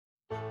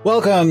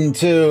Welcome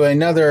to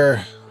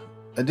another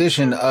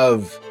edition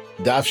of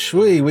Daf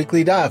Shvui,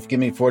 Weekly Daf. Give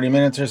me 40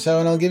 minutes or so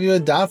and I'll give you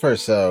a daf or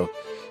so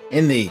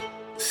in the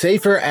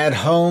Sefer at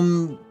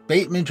Home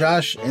Beit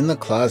Midrash in the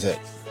Closet.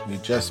 We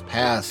just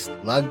passed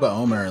Lag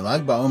BaOmer.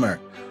 Lag BaOmer.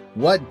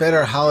 What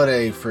better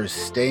holiday for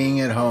staying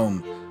at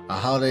home? A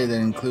holiday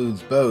that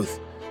includes both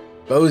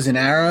bows and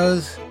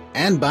arrows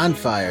and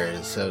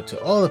bonfires. So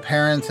to all the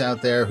parents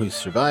out there who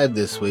survived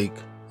this week,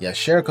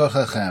 Yasher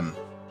Kochachem.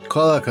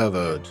 Kol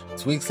HaKavod.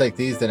 It's weeks like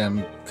these that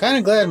I'm kind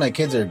of glad my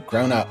kids are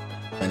grown up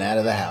and out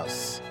of the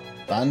house.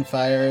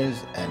 Bonfires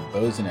and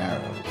bows and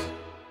arrows.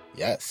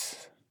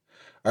 Yes.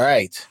 All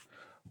right.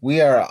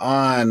 We are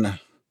on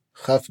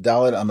Chaf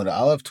Daled Amud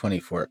Aleph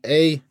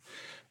 24a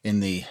in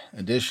the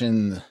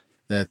edition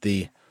that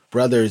the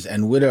Brothers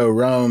and Widow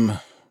Rome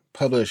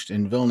published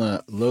in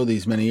Vilna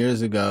Lodhi's many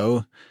years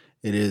ago.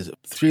 It is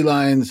 3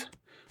 lines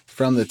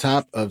from the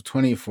top of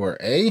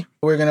 24a.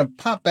 We're going to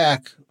pop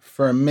back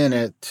for a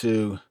minute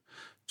to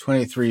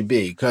 23b,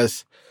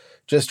 because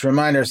just to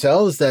remind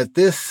ourselves that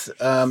this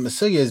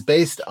sugya is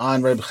based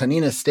on Reb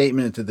Chanina's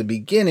statement at the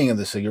beginning of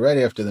the sugya, right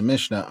after the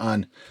Mishnah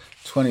on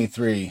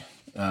 23b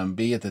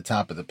at the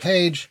top of the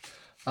page.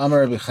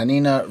 Amar Reb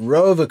Chanina,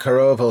 Rov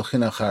v'karov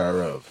holchin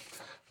achar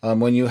harov.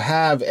 When you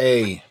have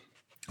a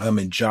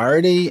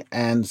majority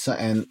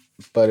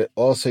but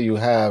also you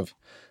have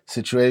a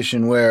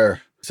situation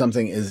where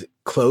something is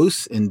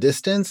close in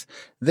distance,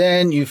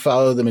 then you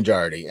follow the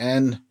majority.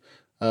 And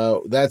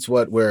that's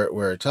what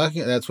we're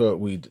talking. That's what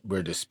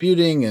we're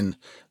disputing. And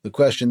the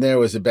question there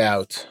was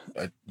about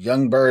a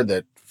young bird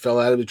that fell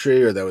out of a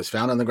tree or that was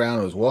found on the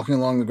ground. It was walking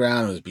along the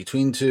ground. It was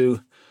between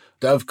 2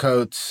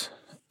 dovecotes.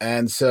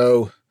 And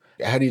so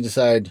how do you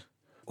decide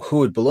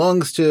who it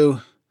belongs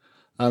to?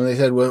 They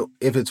said, well,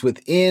 if it's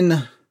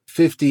within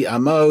 50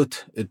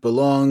 amot, it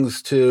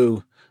belongs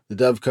to the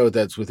dovecote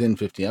that's within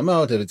 50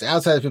 amot. If it's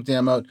outside 50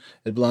 amot,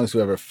 it belongs to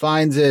whoever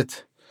finds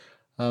it.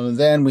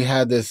 Then we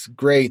had this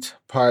great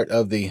part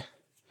of the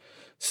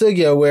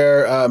sugya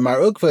where Mar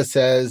Ukva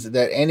says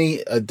that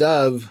a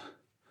dove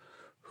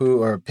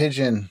or a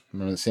pigeon,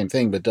 the same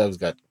thing, but dove's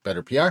got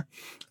better PR,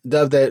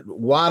 dove that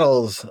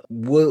waddles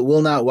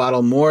will not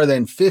waddle more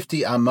than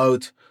 50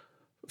 amot,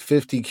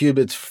 50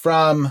 cubits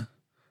from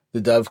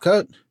the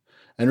dovecote.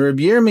 And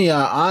Rabbi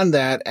Yirmiyah on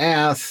that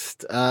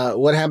asked,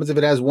 what happens if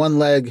it has one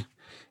leg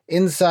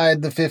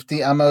inside the 50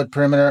 amot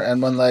perimeter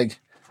and one leg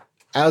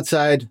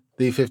outside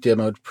the 50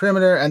 amot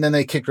perimeter? And then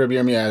they kicked Rabbi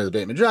Yirmiyah out of the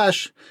Beit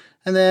Midrash.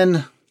 And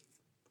then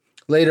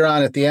later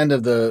on at the end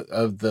of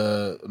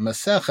the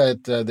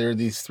Masechet, there are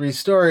these 3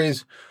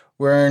 stories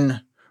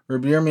wherein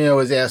Rabbi Yirmiyah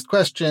was asked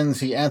questions.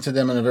 He answered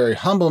them in a very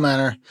humble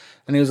manner,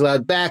 and he was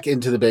allowed back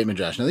into the Beit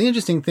Midrash. Now, the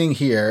interesting thing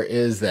here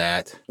is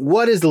that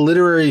what is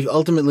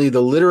ultimately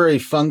the literary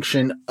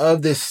function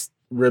of this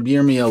Rabbi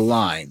Yirmiyah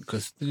line?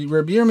 Because the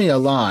Rabbi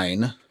Yirmiyah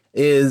line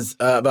is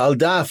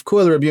Baldaf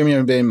Kul Rabbi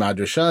Yirmiyah Beit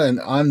Madrasha,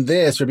 and on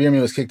this, Rabbi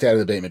Yirmiyah was kicked out of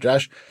the Beit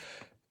Midrash,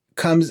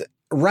 comes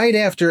right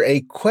after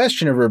a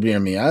question of Rabbi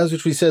Yirmiyah,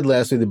 which we said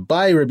last week,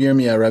 by Rabbi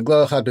Yirmiyah,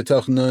 Raglo Achad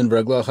B'toch Nun,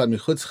 Raglo Achad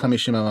Michutz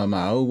 50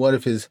 amamau. What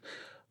if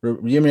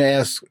Rabbi Yirmiyah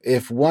asks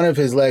if one of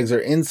his legs are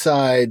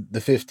inside the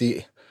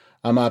 50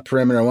 amah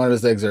perimeter, and one of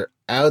his legs are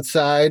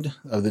outside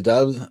of the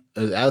doves,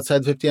 outside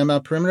the 50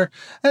 amah perimeter?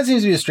 That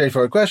seems to be a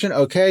straightforward question.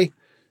 Okay.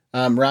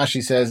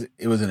 Rashi says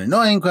it was an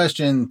annoying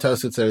question.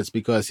 Tosfot said it's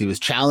because he was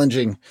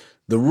challenging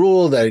the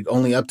rule that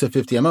only up to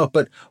 50 amot.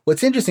 But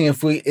what's interesting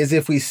if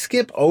we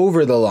skip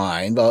over the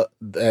line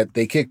that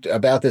they kicked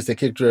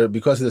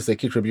because of this they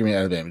kicked Rabbi Yirmiyah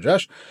out of the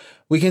Midrash.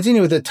 We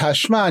continue with the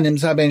Tashma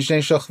Nimsa Ben Shnei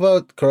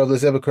Shochvot Karov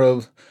Lezeh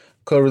Karov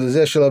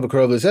Lezeh Shelo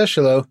Karov Lezeh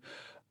Shelo.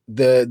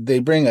 They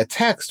bring a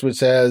text which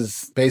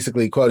says,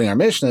 basically quoting our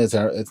Mishnah.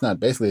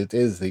 It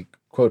is the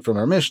quote from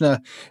our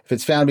Mishnah. If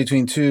it's found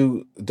between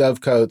 2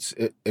 dovecotes,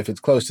 if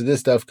it's close to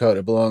this dovecote,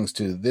 it belongs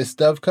to this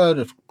dovecote.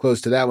 If close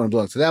to that one, it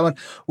belongs to that one,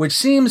 which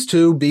seems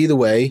to be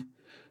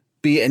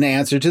an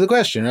answer to the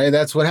question, right?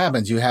 That's what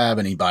happens. You have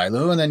an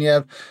Ibailu, and then you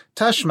have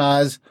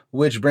Tashmaz,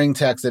 which bring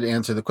texts that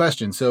answer the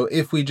question. So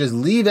if we just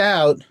leave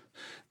out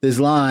this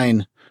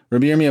line,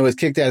 Rabbi Yirmiyah was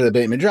kicked out of the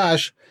Beit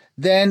Midrash,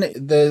 then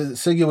the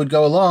sugya would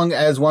go along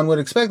as one would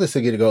expect the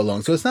sugya to go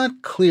along. So it's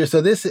not clear. So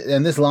this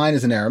line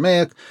is in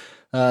Aramaic.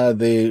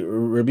 The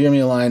Rabbi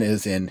Yirmiyah line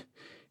is in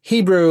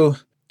Hebrew.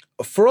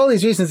 For all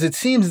these reasons, it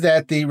seems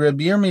that the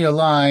Rabbi Yirmiyah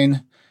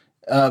line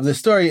of the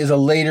story is a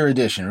later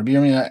addition. Rabbi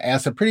Yirmiyah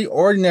asks a pretty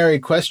ordinary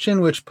question,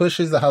 which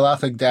pushes the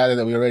halachic data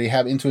that we already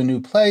have into a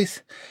new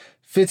place,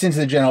 fits into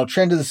the general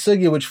trend of the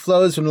sugya, which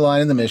flows from the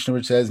line in the Mishnah,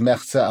 which says,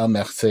 Mechza al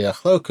Mechza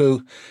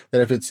yachloku,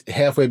 that if it's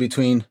halfway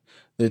between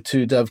the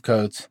 2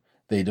 dovecotes,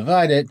 they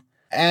divide it.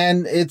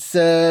 And it's,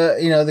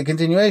 the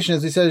continuation,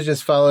 as we said, is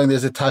just following.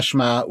 There's a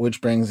tashma,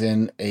 which brings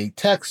in a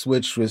text,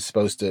 which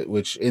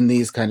in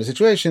these kind of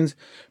situations,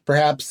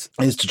 perhaps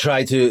is to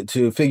try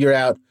to figure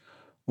out,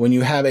 when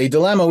you have a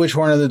dilemma, which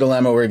horn of the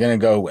dilemma we're going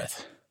to go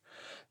with.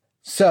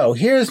 So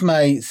here's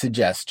my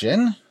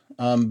suggestion.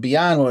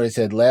 Beyond what I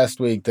said last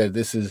week, that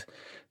this is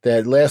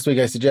that last week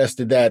I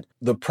suggested that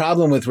the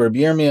problem with Rabbi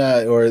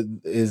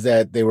Yirmiyah is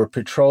that they were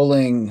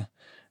patrolling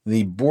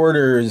the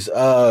borders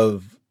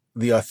of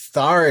the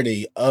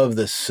authority of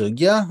the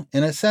sugya,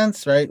 in a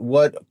sense, right?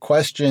 What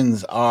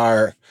questions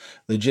are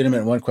legitimate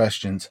and what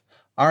questions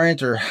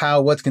aren't, or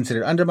what's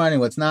considered undermining,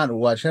 what's not,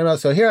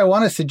 So here I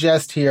want to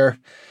suggest here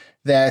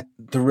that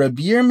the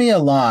Rabbi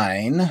Yirmiyah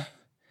line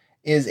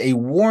is a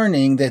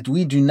warning that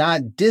we do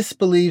not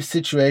disbelieve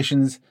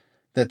situations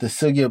that the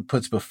sugya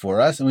puts before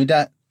us, and we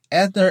don't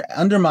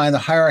undermine the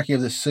hierarchy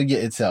of the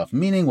sugya itself.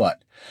 Meaning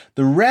what?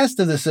 The rest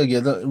of the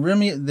sugya, the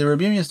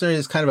Rabbi Yirmiyah story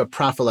is kind of a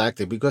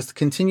prophylactic, because the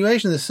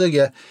continuation of the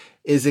sugya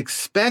is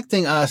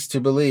expecting us to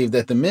believe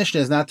that the Mishnah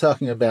is not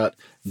talking about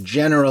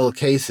general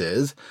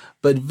cases,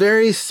 but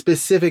very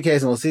specific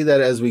cases. And we'll see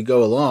that as we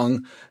go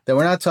along, that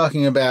we're not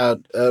talking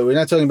about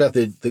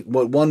the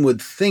what one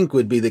would think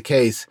would be the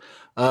case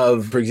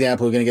of, for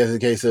example, we're going to get to the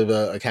case of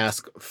a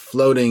cask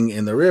floating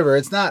in the river.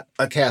 It's not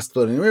a cask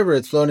floating in the river.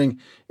 It's floating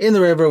in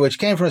the river, which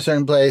came from a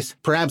certain place,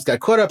 perhaps got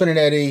caught up in an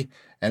eddy,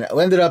 and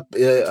ended up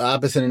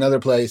opposite another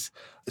place.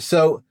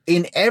 So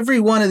in every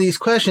one of these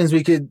questions,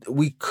 we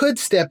could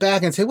step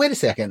back and say, wait a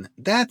second,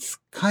 that's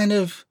kind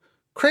of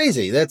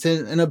crazy. That's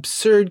an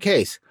absurd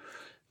case.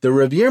 The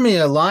Rabbi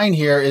Yirmiyah line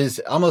here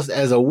is almost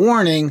as a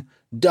warning,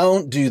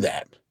 don't do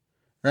that,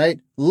 right?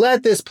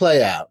 Let this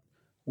play out.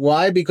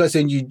 Why? Because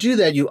when you do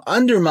that, you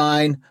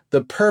undermine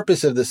the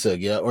purpose of the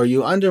sugya, or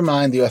you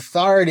undermine the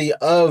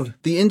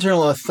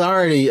internal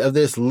authority of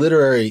this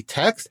literary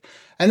text.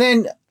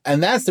 And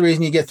that's the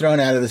reason you get thrown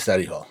out of the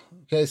study hall.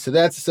 Okay, so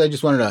I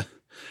just wanted to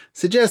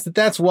suggest that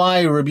that's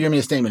why Rabbi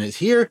Yirmiyah's statement is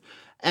here,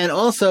 and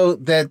also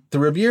that the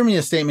Rabbi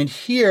Yirmiyah statement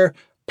here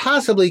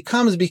possibly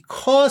comes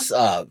because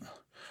of,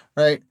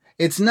 right?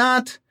 It's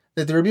not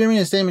that the Rabbi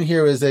Yirmiyah statement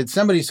here was that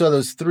somebody saw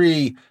those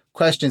three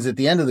questions at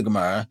the end of the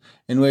Gemara,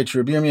 in which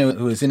Rabbi Yirmiyah,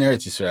 who is in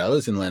Eretz Yisrael,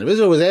 is in the land of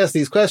Israel, was asked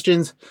these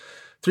questions,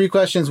 three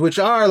questions, which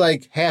are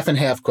like half and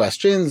half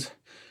questions.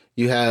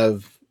 You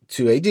have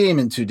two Eidim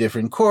in two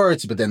different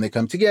courts, but then they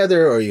come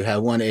together, or you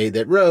have one aid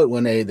that wrote,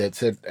 one aid that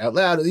said out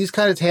loud. These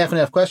kind of half and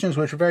half questions,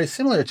 which are very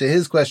similar to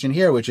his question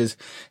here, which is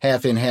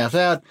half in, half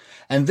out.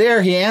 And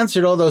there he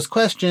answered all those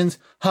questions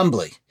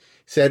humbly. He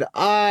said,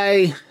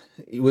 I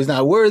was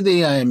not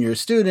worthy, I am your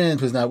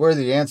student, was not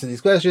worthy to answer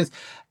these questions.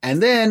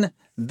 And then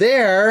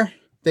there,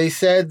 they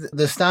said,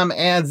 the Stam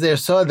adds there,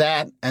 saw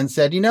that and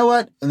said, you know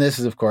what? And this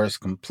is, of course,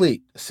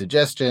 complete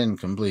suggestion,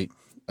 complete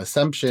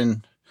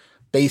assumption,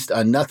 based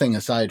on nothing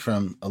aside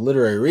from a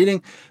literary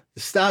reading.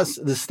 The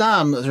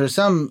Stam,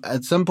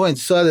 at some point,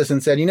 saw this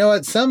and said, you know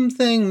what?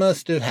 Something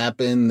must have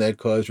happened that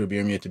caused Rabbi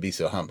Yirmiyah to be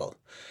so humble.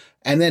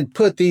 And then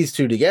put these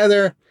two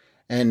together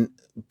and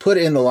put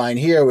in the line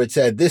here where it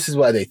said, this is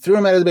why they threw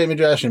him out of the Beit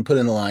Midrash, and put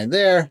in the line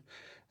there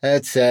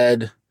that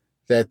said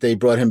that they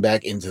brought him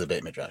back into the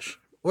Beit Midrash.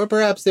 Or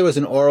perhaps there was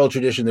an oral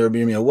tradition that Rabbi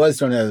Yirmiyah was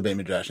thrown out of the Beit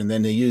Midrash, and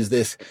then they used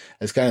this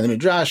as kind of the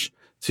Midrash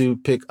to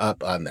pick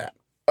up on that.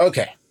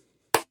 Okay.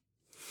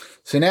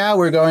 So now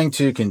we're going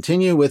to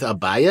continue with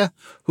Abaya,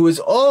 who is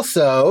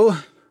also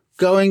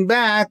going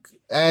back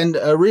and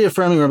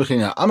reaffirming Rabbi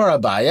Chanina. Amar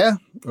Abaya,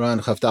 Ran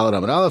Chavdal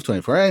Ramad Aleph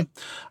 24a.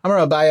 Amar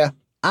Abaya,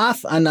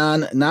 Af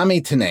Anan Nami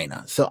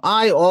Tanena. So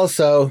I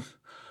also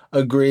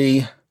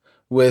agree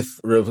with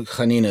Rav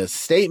Chanina's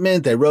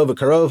statement that Rov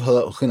Karov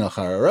Halachina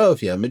Chararov.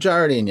 If you have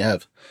majority and you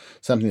have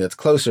something that's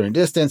closer in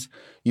distance,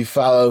 you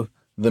follow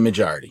the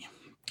majority,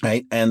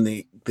 right?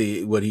 And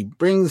what he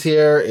brings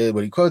here,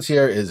 what he quotes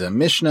here, is a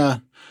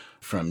Mishnah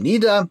from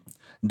Nida.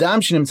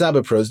 Dam shenimtza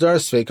beprosdor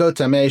sveiko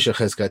tamei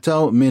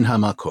shechezkato min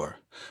hamakor.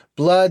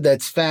 Blood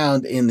that's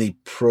found in the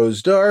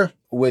prosdor,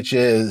 which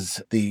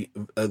is the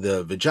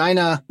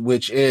vagina,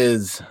 which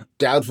is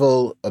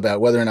doubtful about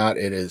whether or not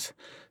it is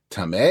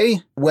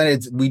tamei.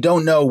 When we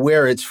don't know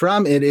where it's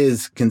from, it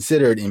is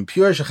considered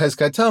impure,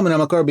 shechezkato min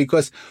hamakor,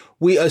 because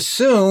we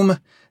assume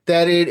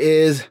that it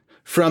is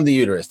from the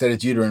uterus, that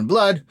it's uterine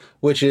blood,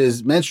 which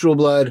is menstrual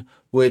blood,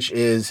 which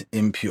is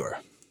impure.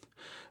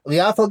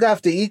 Even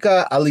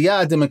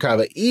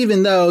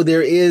though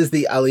there is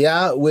the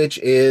aliyah, which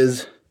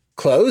is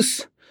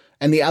close,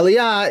 and the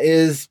aliyah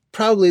is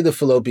probably the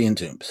fallopian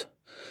tubes.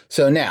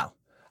 So now,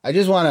 I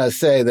just want to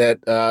say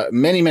that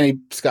many, many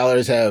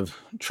scholars have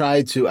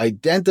tried to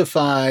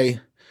identify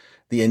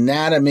the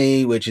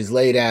anatomy which is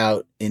laid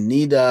out in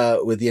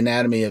Nida with the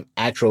anatomy of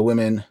actual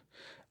women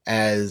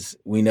as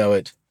we know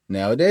it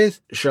nowadays.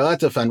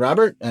 Charlotte van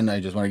Robert, and I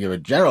just want to give a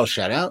general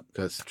shout out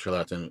because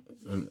Charlotte van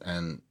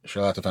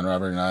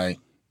Robert and I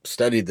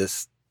studied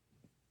this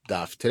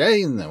daf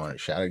today, and I want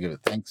to give a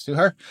thanks to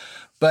her.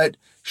 But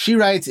she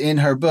writes in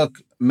her book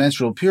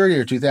Menstrual Purity,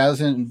 or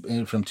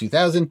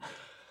 2000,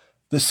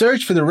 the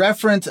search for the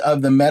reference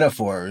of the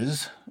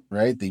metaphors,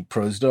 right, the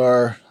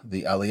prosdor,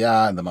 the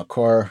aliyah, and the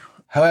makor,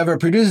 however,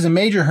 produces a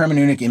major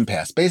hermeneutic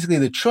impasse. Basically,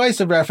 the choice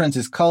of reference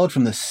is culled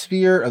from the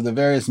sphere of the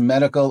various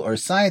medical or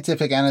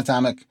scientific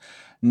anatomic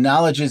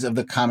knowledges of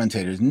the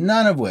commentators,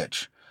 none of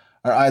which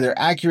are either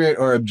accurate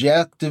or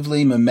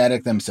objectively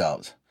mimetic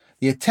themselves.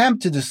 The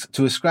attempt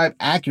to ascribe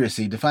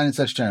accuracy defined in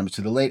such terms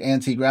to the late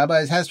antique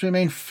rabbis has to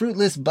remain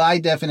fruitless by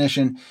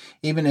definition,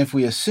 even if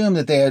we assume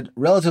that they had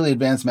relatively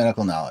advanced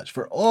medical knowledge.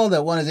 For all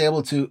that one is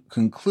able to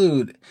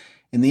conclude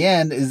in the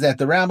end is that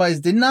the rabbis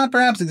did not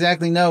perhaps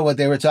exactly know what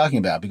they were talking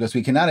about, because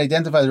we cannot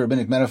identify the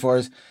rabbinic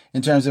metaphors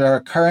in terms of our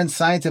current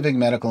scientific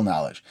medical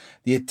knowledge.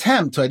 The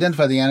attempt to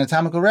identify the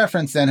anatomical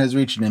reference then has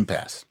reached an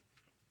impasse.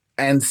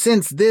 And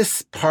since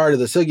this part of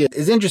the sugya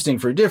is interesting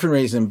for a different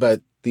reason,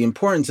 but the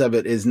importance of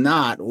it is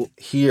not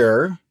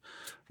here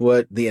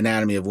what the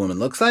anatomy of woman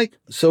looks like,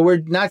 so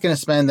we're not going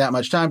to spend that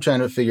much time trying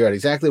to figure out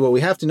exactly. What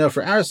we have to know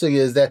for our sugya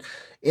is that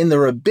in the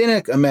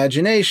rabbinic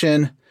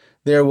imagination,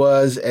 there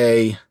was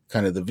a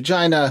kind of the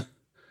vagina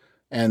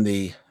and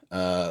the,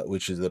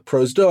 which is the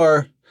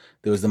prosdor,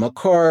 there was the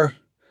makor,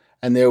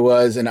 and there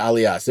was an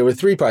aliyah. There were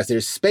three parts.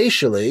 There's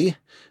spatially,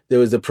 there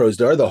was the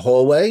prosdor, the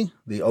hallway,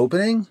 the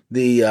opening,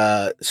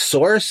 the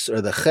source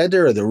or the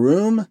cheder or the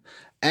room,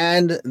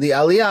 and the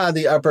aliyah,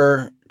 the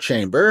upper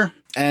chamber.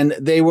 And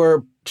they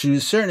were, to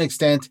a certain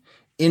extent,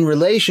 in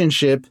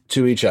relationship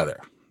to each other.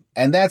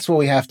 And that's what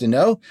we have to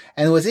know.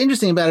 And what's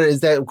interesting about it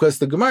is that, of course,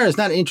 the Gemara is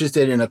not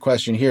interested in a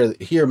question here.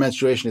 Here,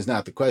 menstruation is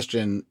not the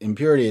question.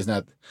 Impurity is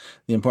not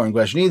the important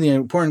question either. The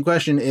important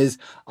question is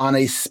on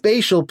a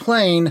spatial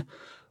plane,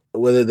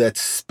 whether that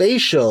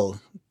spatial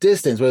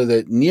distance, whether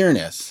the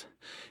nearness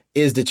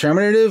is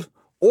determinative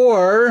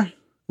or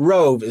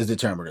rove is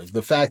determinative.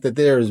 The fact that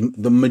there is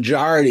the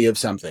majority of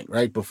something,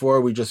 right? Before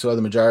we just saw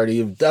the majority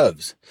of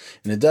doves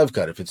in a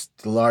dovecut, if it's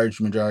the large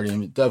majority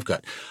in a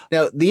dovecut.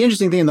 Now, the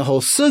interesting thing in the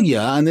whole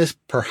sugya, and this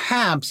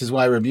perhaps is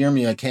why Rabbi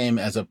Yirmiyah came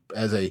as a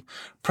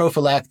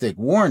prophylactic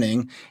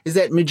warning, is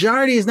that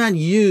majority is not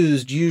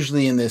used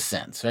usually in this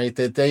sense, right?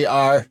 That they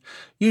are,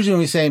 usually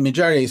when we say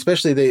majority,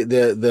 especially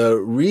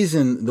the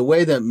reason, the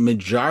way that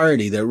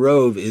majority, that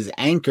rove is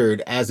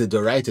anchored as a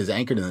doraita, is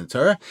anchored in the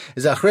Torah,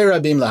 is achrei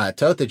rabim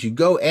lahatot, that you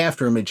go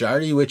after a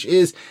majority, which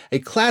is a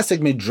classic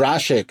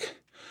midrashic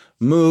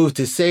move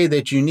to say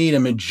that you need a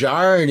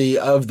majority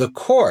of the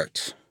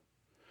court,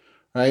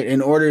 right,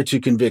 in order to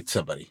convict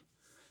somebody.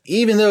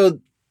 Even though,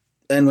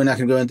 and we're not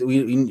going to go into,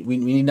 we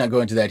need not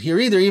go into that here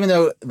either, even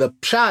though the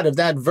pshat of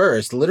that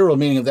verse, the literal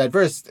meaning of that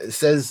verse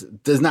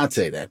does not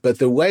say that. But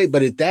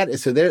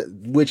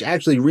which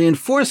actually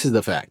reinforces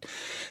the fact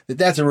that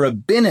that's a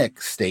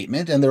rabbinic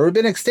statement. And the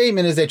rabbinic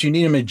statement is that you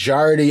need a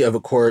majority of a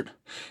court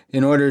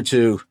in order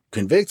to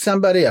convict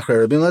somebody.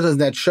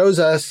 That shows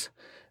us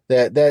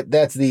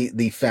that's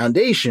the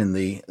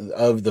foundation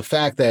of the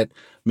fact that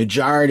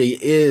majority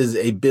is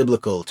a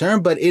biblical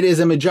term, but it is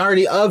a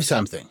majority of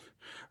something.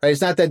 Right? It's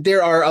not that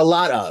there are a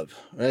lot of,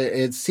 right?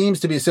 It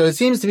seems to be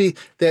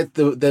that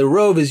the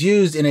rove is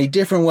used in a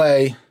different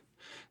way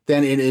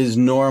than it is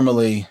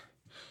normally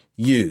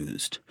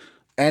used.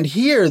 And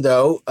here,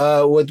 though,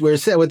 what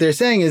they're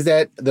saying is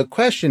that the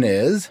question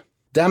is,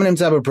 right?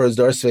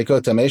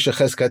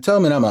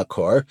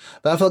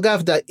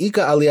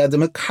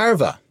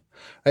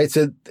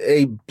 So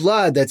a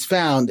blood that's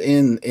found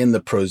in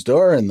the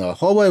prosdor, in the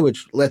hallway,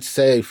 which let's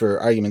say for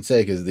argument's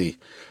sake is the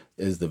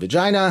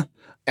vagina,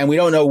 and we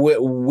don't know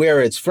where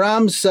it's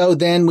from, so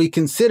then we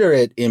consider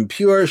it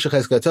impure,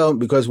 shecheskato,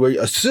 because we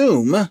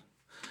assume,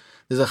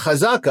 there's a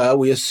chazaka,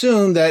 we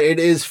assume that it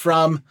is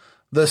from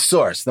the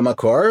source, the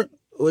makor,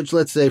 which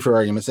let's say for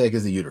argument's sake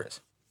is the uterus.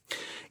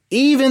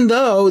 Even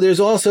though there's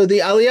also the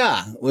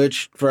aliyah,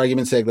 which for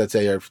argument's sake, let's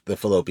say are the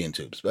fallopian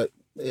tubes. But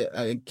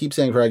I keep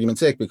saying for argument's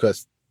sake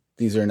because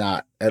these are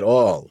not at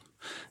all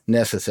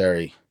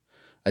necessary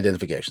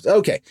identifications.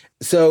 Okay,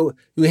 so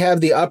we have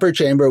the upper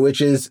chamber,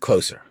 which is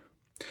closer.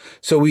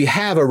 So we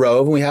have a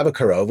rove and we have a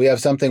karov. We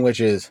have something which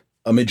is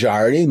a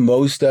majority,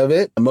 most of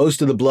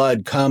the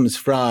blood comes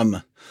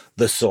from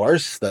the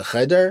source, the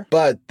cheder,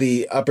 but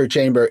the upper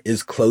chamber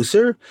is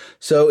closer.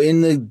 So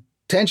in the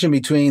tension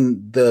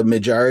between the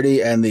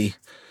majority and the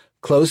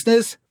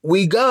closeness,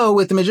 we go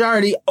with the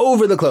majority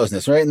over the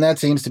closeness, right? And that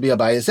seems to be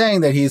Abaye saying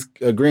that he's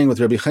agreeing with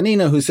Rabbi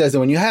Chanina, who says that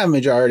when you have a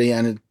majority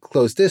and a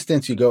close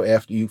distance, you go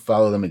after, you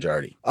follow the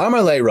majority.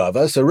 Amar le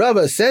Rava, so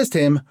Rava says to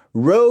him,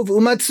 Rov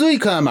umatsui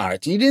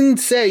kamart. You didn't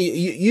say,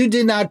 you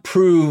did not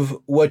prove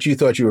what you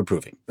thought you were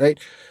proving, right?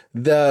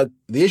 The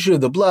issue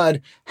of the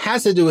blood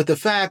has to do with the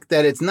fact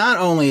that it's not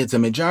only it's a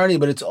majority,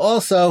 but it's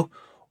also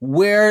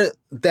where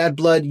that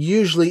blood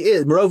usually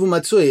is. Merovu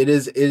matsui, it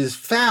is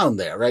found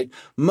there, right?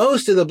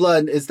 Most of the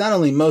blood, it's not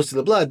only most of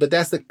the blood, but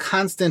that's the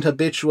constant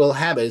habitual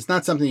habit. It's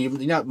not something you're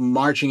not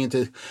marching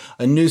into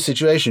a new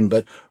situation,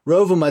 but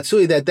rovu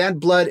matsui, that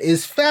blood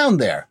is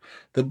found there.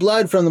 The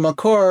blood from the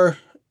makor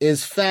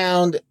is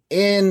found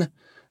in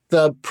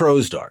the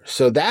prosdor.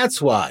 So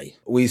that's why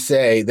we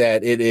say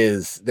that it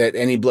is, that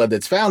any blood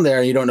that's found there,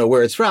 and you don't know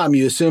where it's from,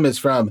 you assume it's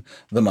from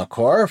the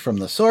makor, from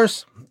the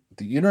source,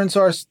 the uterine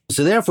source.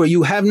 So therefore,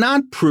 you have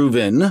not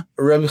proven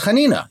Rabbi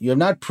Chanina. You have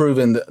not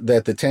proven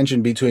that the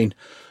tension between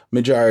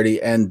majority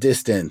and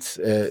distance,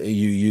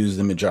 you use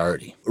the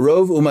majority.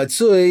 Rov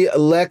umatsui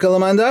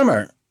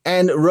lekalamandamar.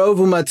 And Rov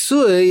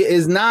umatsui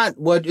is not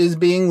what is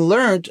being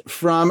learnt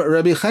from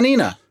Rabbi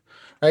Chanina.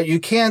 Right? You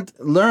can't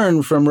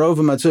learn from Rov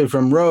and Matsui,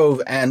 from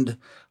Rov and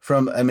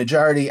from a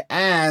majority,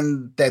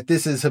 and that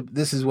this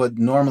is what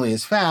normally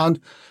is found.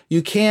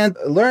 You can't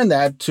learn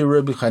that to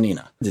Rabbi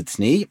Chanina.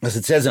 Ditzni, as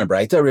it says in a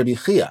Braita, Rabbi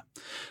Chia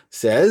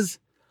says,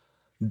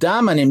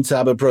 Dama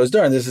nimtza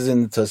b'prosdor, and this is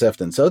in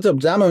Tosefta and Sota,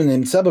 Dama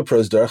nimtza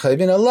b'prosdor,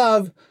 chayvin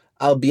alav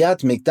al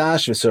biat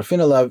mikdash v'sorfin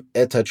alav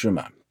et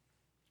hatruma.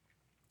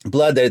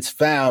 Blood that's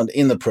found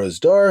in the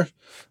prosdor,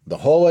 the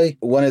hallway,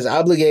 one is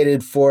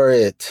obligated for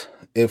it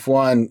if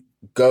one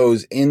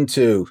goes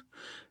into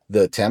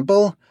the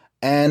temple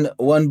and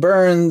one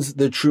burns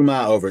the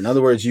truma over. In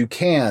other words, you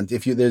can't,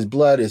 if there's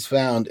blood is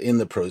found in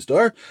the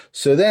prosdor,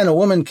 so then a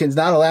woman is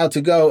not allowed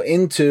to go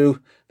into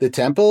the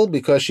temple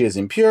because she is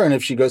impure, and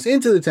if she goes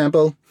into the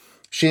temple,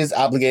 she is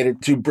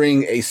obligated to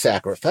bring a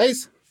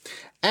sacrifice,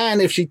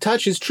 and if she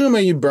touches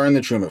truma, you burn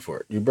the truma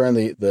for it. You burn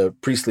the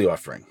priestly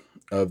offering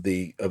of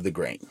the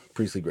grain,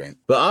 priestly grain.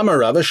 But Amar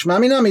Rava,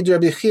 Shmamina mi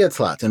Rabbi Chia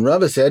tzlat. And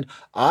Rava said,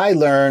 I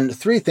learned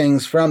three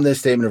things from this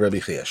statement of Rabbi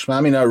Chia.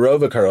 Shmamina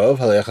rov karov,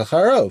 halecha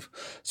charov.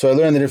 So I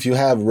learned that if you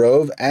have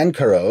rov and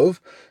karov,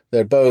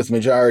 they're both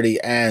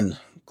majority and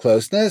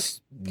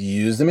closeness, you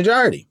use the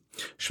majority.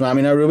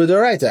 Shmamina ruba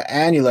doraita.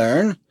 And you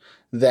learn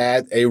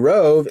that a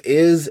rov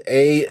is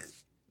a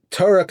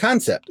Torah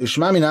concept.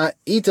 Ushmamina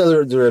ita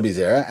Rabbi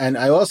Zera, and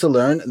I also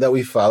learned that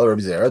we follow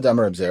Rabbi Zera.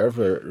 Damar Rabbi Zera,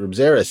 for Rabbi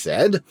Zera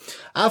said,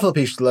 Afal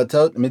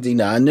pishlatot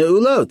medina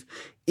neulot.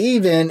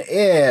 Even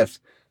if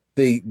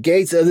the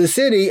gates of the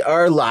city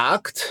are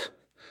locked,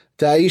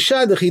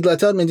 ta'isha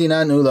dechidlatot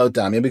medina neulot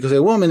damya, because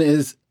a woman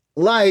is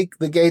like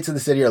the gates of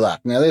the city are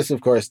locked. Now, this, of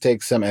course,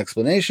 takes some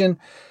explanation,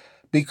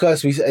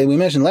 because we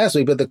mentioned last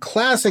week, but the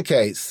classic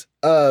case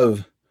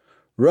of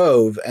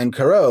rov and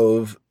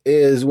karov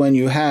is when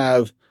you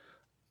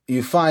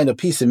find a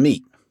piece of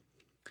meat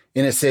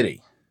in a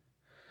city,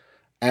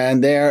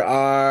 and there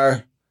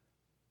are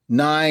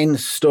 9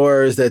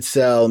 stores that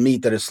sell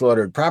meat that is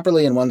slaughtered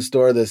properly and 1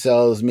 store that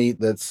sells meat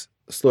that's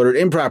slaughtered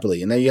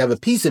improperly. And then you have a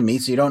piece of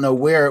meat, so you don't know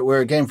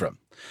where it came from.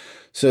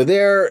 So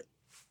there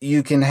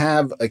you can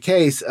have a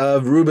case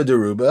of ruba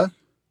deruba,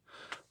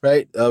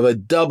 right, of a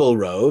double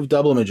rov,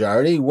 double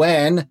majority,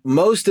 when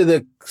most of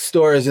the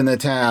stores in the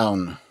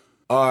town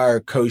are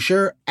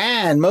kosher,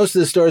 and most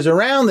of the stores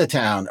around the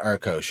town are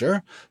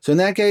kosher. So in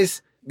that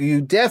case,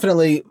 you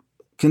definitely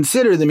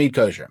consider the meat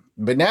kosher.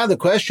 But now the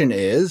question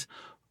is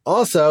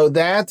also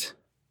that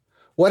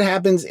what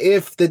happens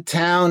if the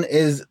town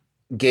is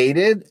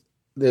gated?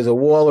 There's a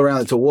wall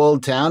around, it's a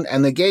walled town,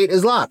 and the gate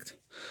is locked.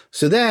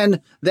 So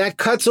then that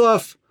cuts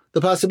off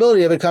the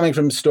possibility of it coming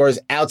from stores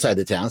outside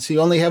the town. So you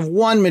only have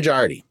one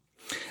majority.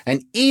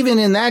 And even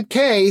in that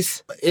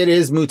case, it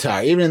is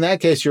mutar. Even in that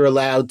case, you're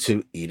allowed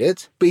to eat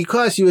it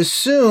because you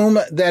assume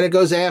that it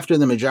goes after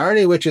the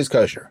majority, which is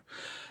kosher.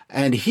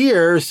 And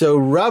here, so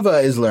Rava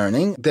is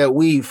learning that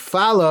we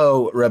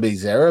follow Rabbi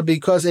Zera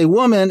because a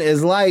woman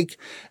is like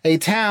a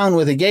town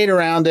with a gate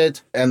around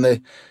it, and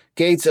the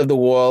gates of the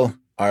wall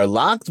are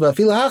locked. But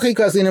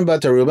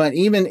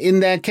even in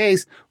that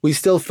case, we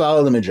still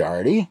follow the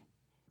majority.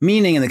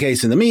 Meaning, in the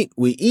case of the meat,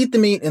 we eat the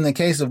meat. In the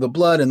case of the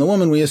blood and the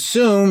woman, we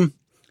assume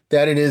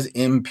that it is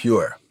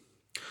impure.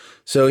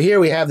 So here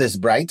we have this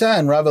Braita,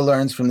 and Rava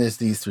learns from these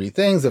 3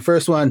 things. The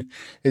first one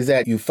is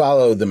that you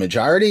follow the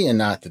majority and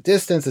not the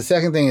distance. The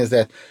second thing is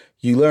that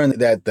you learn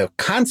that the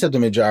concept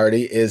of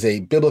majority is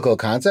a biblical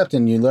concept,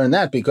 and you learn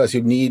that because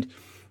you need,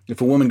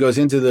 if a woman goes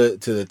into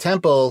the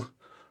temple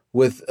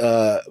with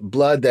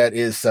blood that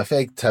is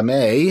safek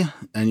tamei,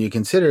 and you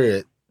consider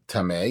it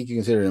tamei, you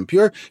consider it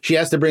impure, she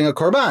has to bring a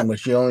korban,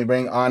 which you only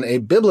bring on a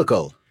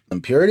biblical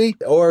impurity,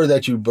 or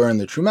that you burn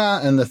the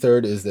truma. And the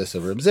third is this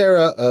of Reb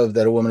Zera, of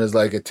that a woman is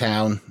like a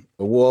town,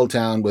 a walled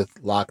town with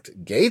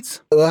locked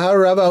gates. Right?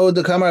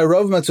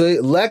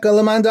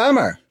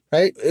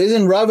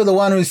 Isn't Rava the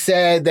one who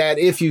said that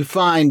if you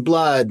find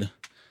blood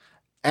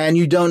and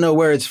you don't know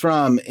where it's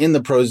from in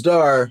the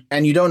prosdor,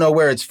 and you don't know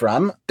where it's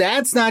from,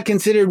 that's not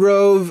considered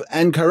rov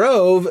and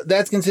karov,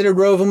 that's considered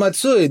rov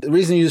umatsui. The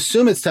reason you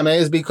assume it's tamei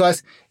is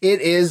because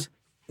it is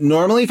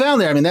normally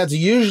found there. I mean, that's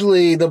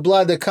usually the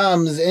blood that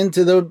comes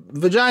into the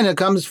vagina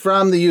comes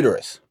from the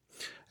uterus.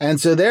 And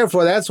so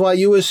therefore, that's why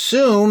you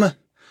assume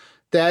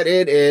that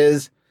it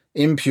is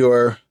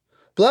impure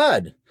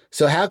blood.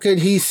 So how could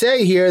he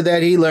say here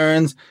that he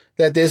learns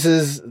that this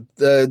is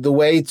the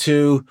way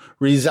to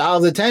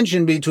resolve the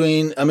tension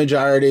between a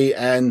majority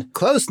and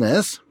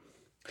closeness?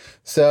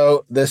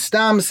 So the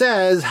Stam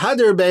says,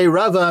 Hadar be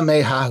Rava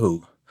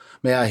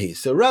mehahi.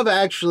 So Rava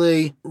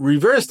actually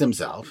reversed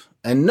himself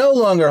and no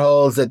longer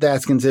holds that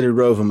that's considered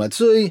rov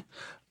umatsui,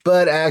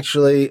 but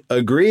actually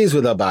agrees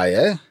with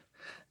Abaye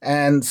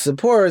and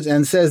supports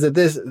and says that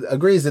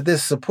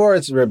this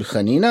supports Reb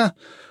Chanina,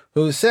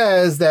 who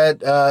says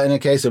that in a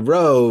case of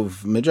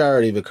rov,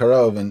 majority,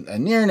 v'karov,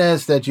 and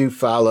nearness, that you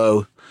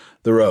follow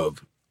the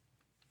rov.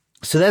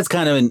 So that's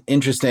kind of an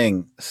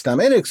interesting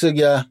stamitic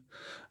sugya.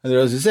 There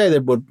are those who say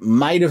that what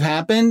might have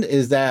happened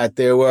is that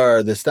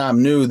the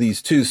Stam knew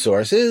these 2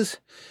 sources,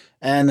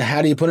 And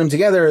how do you put them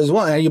together as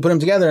one? How do you put them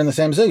together in the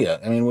same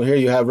sugya? I mean, well, here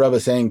you have Rava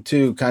saying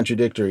two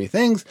contradictory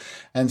things.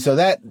 And so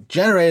that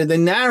generated the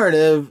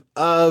narrative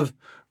of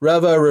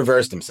Rava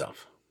reversed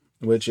himself,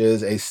 which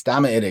is a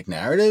Stamaitic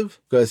narrative,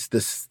 because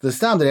the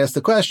Stam that asked the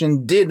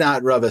question, did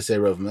not Rava say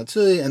Rov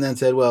Matsui, and then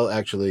said, well,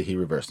 actually, he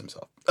reversed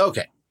himself.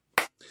 Okay.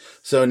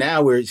 So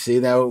now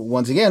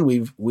once again,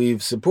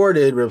 we've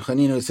supported Reb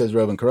Chanina, who says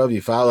Rov and Karov,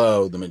 you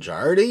follow the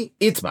majority,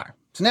 Itzmar.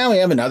 So now we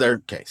have another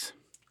case.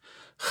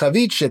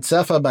 Chavit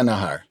shetzafa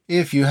banahar.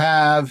 If you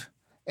have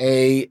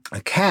a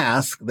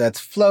cask that's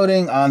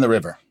floating on the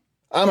river.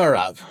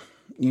 Amarav.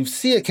 You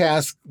see a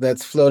cask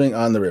that's floating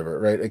on the river,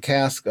 right? A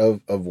cask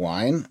of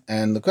wine.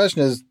 And the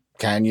question is,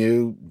 can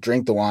you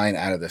drink the wine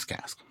out of this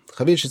cask?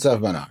 Chavit shetzafa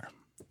banahar.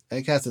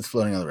 A cask that's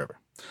floating on the river.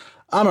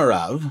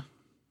 Amarav.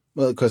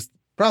 Well, because the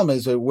problem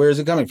is, where is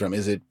it coming from?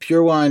 Is it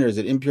pure wine or is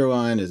it impure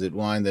wine? Is it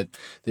wine that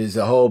there's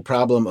a whole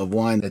problem of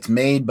wine that's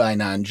made by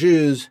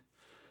non-Jews?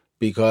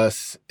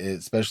 Because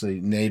it's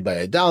especially made by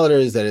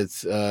idolaters, that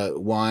it's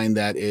wine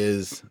that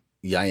is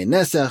yayin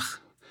nesach.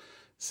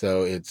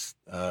 So it's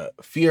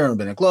fear and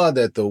beneklah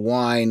that the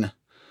wine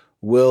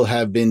will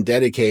have been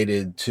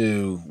dedicated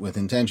with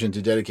intention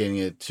to dedicating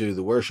it to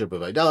the worship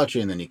of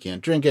idolatry, and then you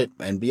can't drink it.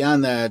 And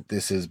beyond that,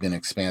 this has been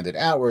expanded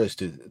outwards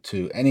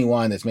to any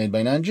wine that's made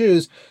by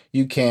non-Jews.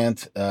 You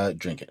can't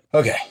drink it.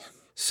 Okay,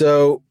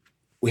 so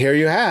here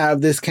you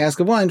have this cask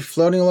of wine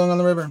floating along on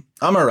the river.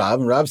 Amar Rav,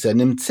 and Rav said,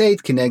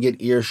 Nimtzeit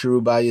keneged ir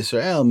sheruba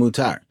Yisrael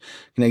mutar.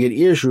 Keneged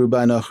ir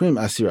sheruba nochrim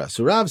asira.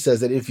 So Rav says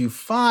that if you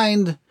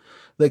find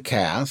the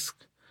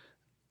cask,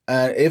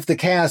 if the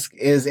cask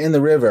is in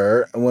the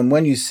river,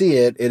 when you see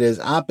it, it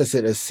is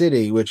opposite a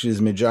city which is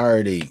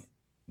majority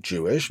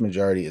Jewish,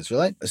 majority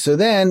Israelite. So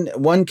then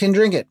one can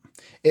drink it.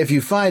 If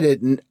you find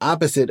it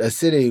opposite a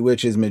city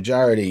which is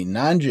majority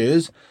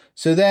non-Jews,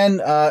 so then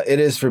it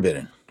is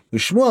forbidden.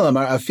 Shmuel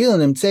Amar afil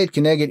nimtzeit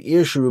keneged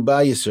ir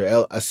sheruba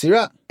Yisrael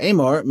asira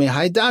emor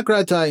mehai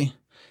dakratai.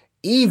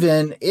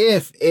 Even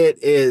if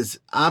it is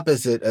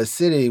opposite a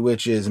city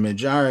which is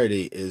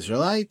majority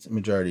Israelite,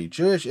 majority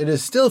Jewish, it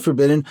is still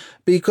forbidden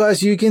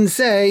because you can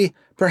say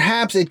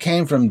perhaps it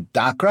came from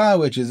Dakra,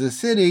 which is a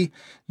city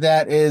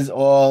that is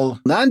all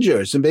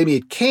non-Jewish. So maybe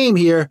it came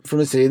here from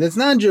a city that's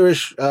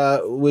non-Jewish,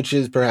 which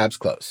is perhaps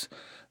close.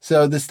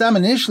 So the Stam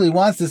initially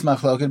wants this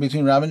machloket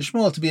between Rav and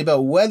Shmuel to be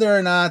about whether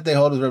or not they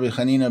hold with Rabbi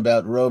Chanina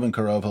about Rov and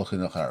Karov,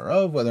 Holchin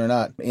Rov, whether or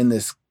not in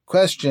this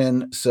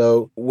question,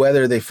 so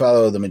whether they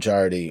follow the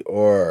majority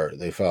or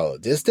they follow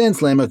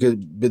distance. Lema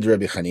could bid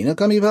Rabbi Chanina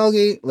kami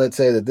valgi. Let's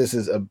say that this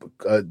is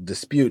a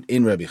dispute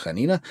in Rabbi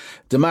Chanina.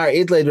 Demar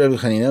idleid Rabbi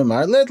Chanina,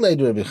 mar letleid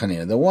Rabbi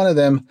Chanina. The one of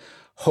them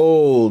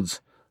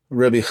holds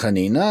Rabbi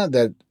Chanina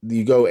that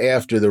you go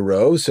after the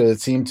Rov. So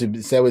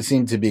that would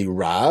seem to be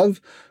Rav,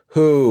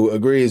 who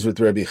agrees with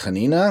Rabbi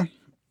Chanina,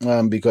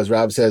 because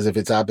Rav says if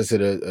it's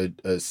opposite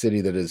a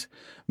city that is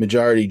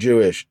majority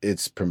Jewish,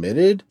 it's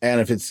permitted. And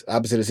if it's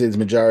opposite a city that's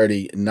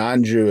majority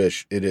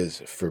non-Jewish, it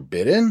is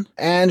forbidden.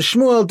 And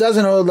Shmuel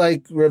doesn't hold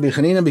like Rabbi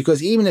Chanina,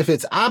 because even if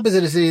it's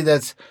opposite a city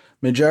that's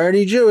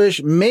majority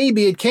Jewish,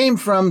 maybe it came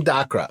from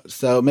Dakra.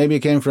 So maybe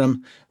it came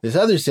from this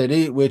other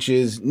city, which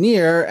is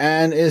near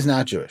and is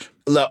not Jewish.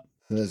 Lo.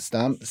 The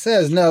Stam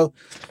says, no,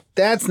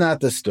 that's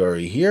not the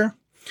story here.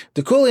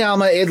 The Kuli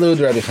Alma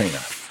Edlud Rabbi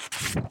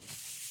Chanina.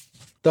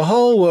 The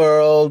whole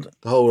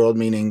world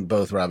meaning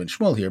both Rav and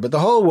Shmuel here, but the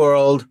whole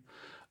world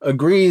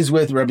agrees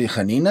with Rabbi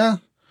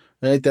Chanina,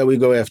 right, that we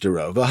go after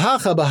Rov.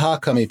 V'hacha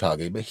b'ha kami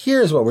pagi. But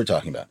here's what we're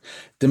talking about.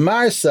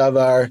 Demar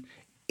savar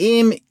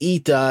im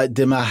ita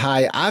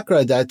demahai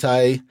akra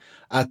datai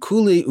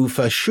akuli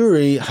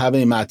ufashuri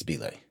habe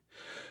matbile.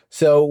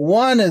 So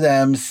one of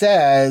them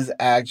says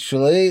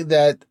actually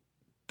that,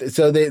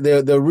 so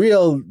the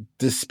real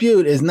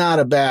dispute is not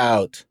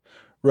about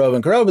Rov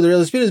and Karov, but the real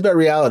dispute is about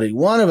reality.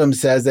 One of them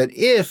says that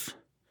if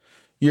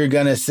we're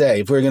going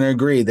to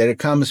agree that it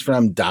comes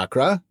from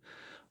Dakra,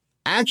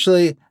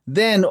 actually,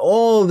 then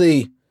all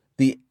the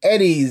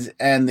eddies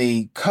and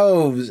the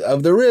coves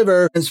of the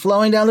river is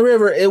flowing down the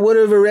river, it would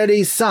have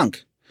already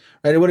sunk,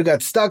 right? It would have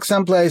got stuck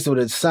someplace, it would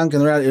have sunk in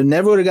the ground, it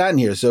never would have gotten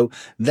here. So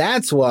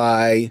that's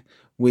why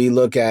we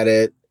look at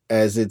it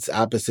as its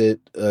opposite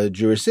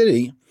Jewish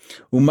city.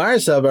 Umar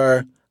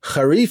Sabar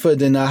Charifa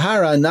de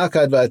Nahara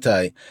Nakad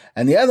Vatai.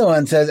 And the other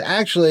one says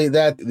actually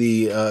that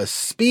the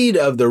speed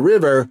of the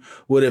river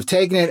would have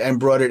taken it and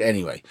brought it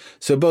anyway.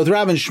 So both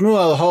Rav and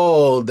Shmuel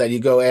hold that you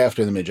go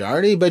after the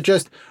majority, but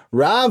just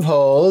Rav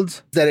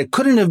holds that it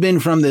couldn't have been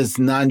from this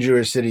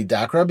non-Jewish city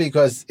Dakra,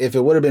 because if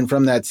it would have been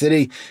from that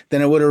city,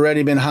 then it would have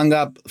already been hung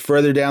up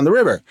further down the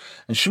river.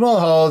 And Shmuel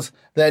holds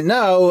that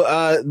no,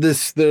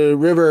 the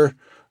river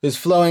is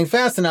flowing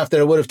fast enough that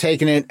it would have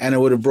taken it and it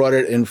would have brought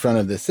it in front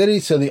of the city.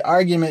 So the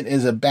argument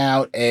is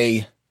about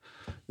the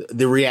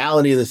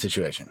reality of the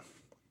situation.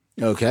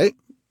 Okay,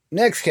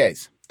 next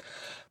case.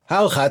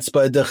 So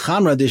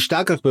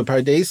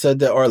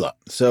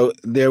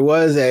there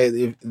was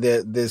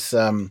this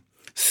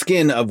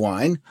skin of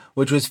wine,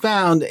 which was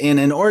found in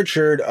an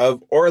orchard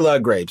of Orla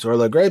grapes.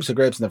 Orla grapes are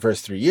grapes in the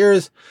first 3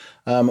 years,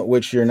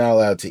 which you're not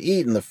allowed to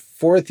eat. In the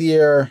 4th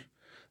year,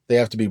 they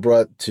have to be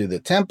brought to the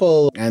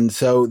temple. And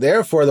so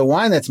therefore, the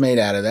wine that's made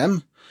out of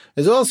them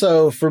is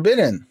also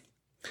forbidden.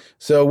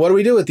 So what do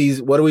we do with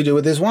these? What do we do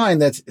with this wine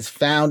that's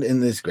found in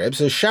this grape?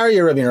 So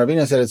Sharia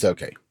Rabbeinu said it's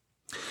okay.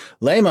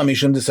 Lema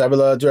mishum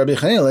desabela to Rabbi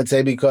Chanina. Let's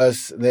say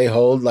because they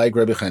hold like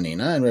Rabbi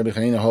Chanina, and Rabbi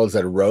Chanina holds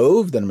that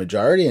rove, the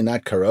majority, and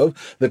not karov.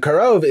 The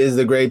karov is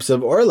the grapes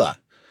of Orla,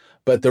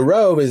 but the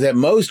rove is that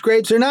most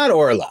grapes are not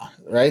Orla,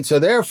 right? So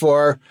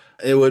therefore,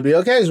 it would be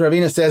okay. As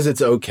Ravina says,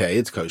 it's okay,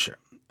 it's kosher.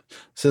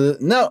 So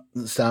no,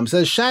 Sam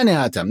says shani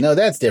hatam. No,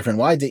 that's different.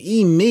 Why?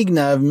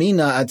 Mignav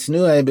mina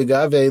atznue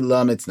begave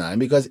la mitznaim.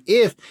 Because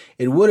if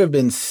it would have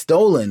been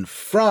stolen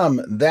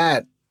from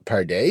that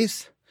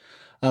pardes,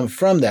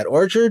 from that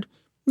orchard,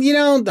 you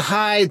don't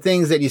hide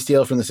things that you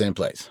steal from the same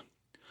place.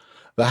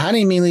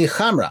 V'hani mili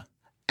chamra.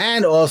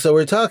 And also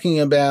we're talking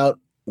about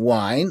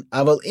wine,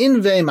 aval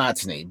inve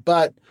matzni,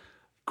 but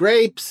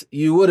grapes,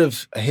 you would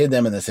have hid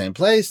them in the same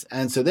place,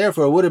 and so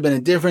therefore it would have been a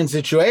different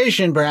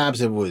situation, perhaps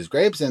if it was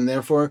grapes, and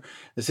therefore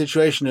the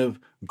situation of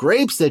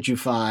grapes that you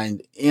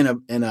find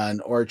in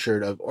an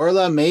orchard of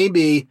Orla,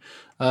 maybe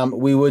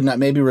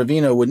maybe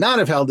Ravina would not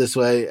have held this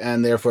way,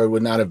 and therefore it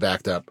would not have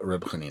backed up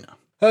Reb Chanina.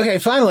 Okay,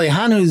 finally,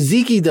 Hanu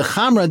Ziki de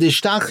Chamra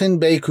Dishtachin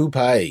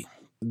Bekupai.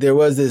 There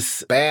was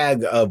this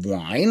bag of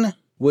wine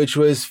which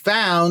was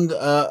found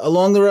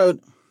along the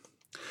road.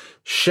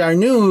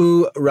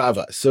 Sharnuhu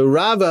Rava. So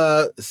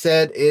Rava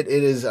said it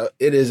is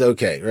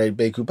okay, right?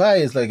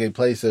 Bekupai is like a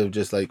place of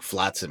just like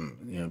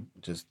flotsam,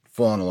 just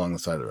falling along the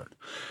side of the road.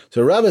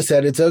 So Rava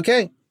said it's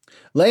okay.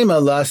 Lema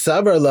la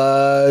sabar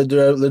la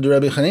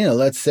Rabbi Chanina.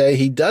 Let's say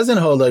he doesn't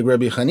hold like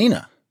Rabbi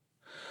Chanina.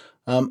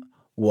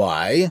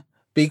 Why?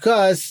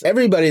 Because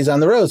everybody's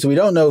on the road, so we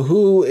don't know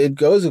who it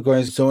goes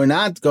according to. So we're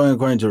not going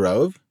according to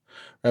Rove.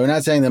 Right? We're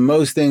not saying that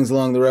most things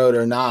along the road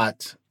are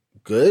not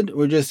good.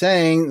 We're just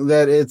saying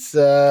that it's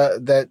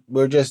that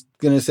we're just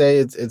going to say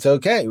it's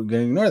okay. We're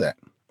going to ignore that.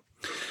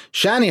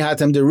 Shani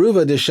hatam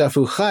deruva de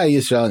shafuchai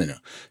yisraelinu.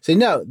 Say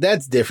no,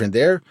 that's different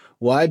there.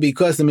 Why?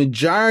 Because the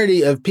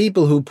majority of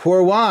people who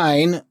pour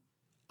wine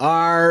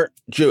are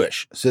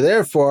Jewish. So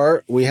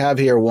therefore, we have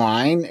here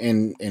wine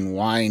in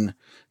wine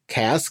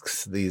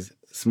casks, these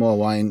small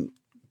wine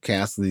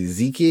casks, these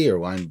ziki or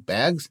wine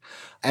bags,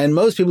 and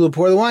most people who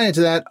pour the wine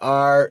into that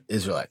are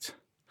Israelites.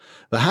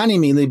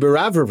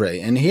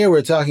 And here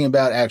we're talking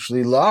about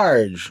actually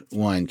large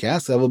wine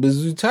casks.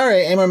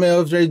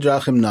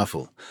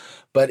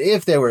 But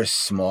if they were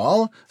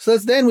small, so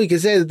then we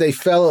could say that they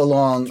fell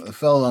along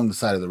the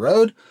side of the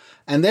road,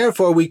 and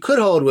therefore we could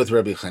hold with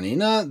Rabbi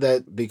Chanina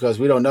that because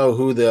we don't know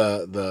who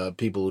the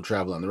people who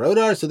travel on the road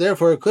are, so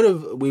therefore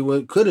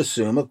we could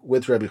assume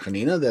with Rabbi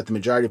Chanina that the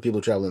majority of people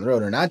who travel on the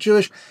road are not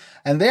Jewish,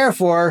 and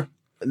therefore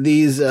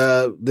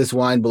this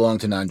wine belonged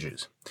to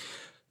non-Jews.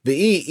 And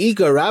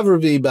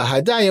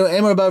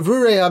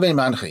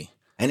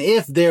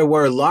if there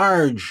were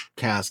large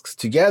casks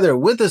together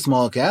with the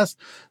small casks,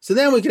 so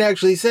then we could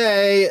actually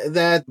say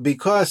that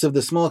because of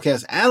the small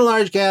casks and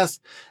large casks,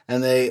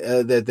 and they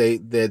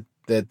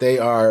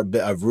are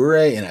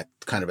avrure in a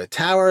kind of a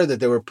tower, that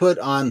they were put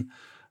on,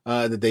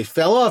 that they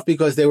fell off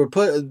because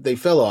they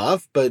fell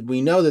off, but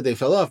we know that they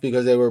fell off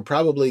because they were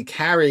probably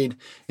carried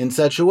in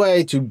such a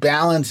way to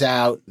balance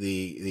out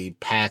the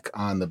pack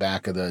on the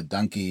back of the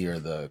donkey or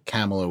the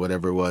camel or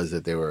whatever it was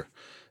that they were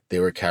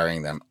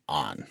carrying them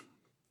on.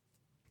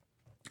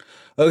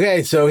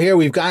 Okay, so here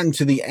we've gotten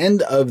to the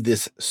end of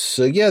this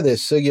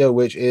sugya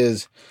which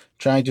is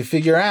trying to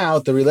figure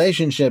out the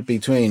relationship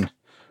between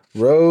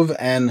Rove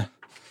and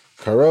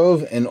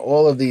Karov in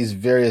all of these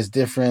various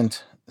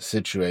different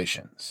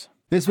situations.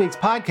 This week's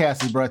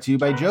podcast is brought to you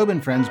by Job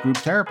and Friends Group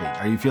Therapy.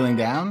 Are you feeling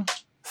down?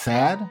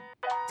 Sad?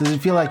 Does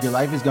it feel like your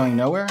life is going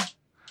nowhere?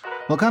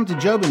 Well, come to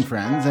Job and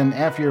Friends, and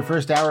after your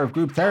first hour of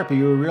group therapy,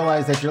 you will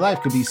realize that your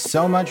life could be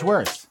so much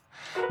worse.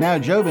 Now,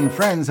 Job and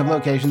Friends have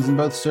locations in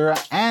both Sura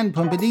and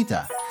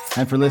Pumbedita.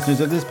 And for listeners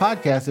of this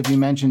podcast, if you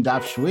mention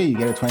Daf Shvi, you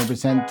get a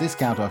 20%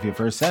 discount off your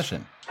first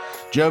session.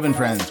 Job and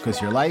Friends,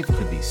 because your life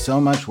could be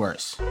so much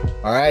worse.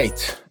 All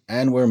right,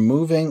 and we're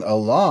moving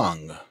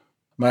along.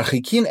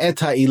 Marchikin et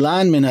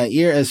ha'ilan min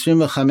ha'ir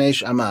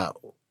 25 ama.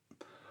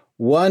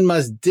 One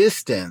must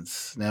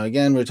distance. Now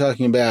again, we're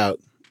talking about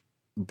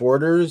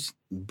borders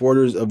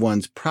of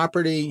one's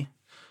property.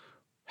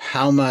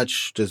 How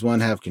much does one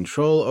have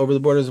control over the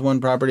borders of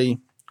one's property?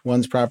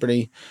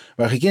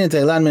 Marchikin et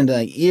ha'ilan min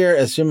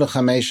ha'ir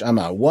 25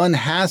 ama. One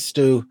has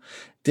to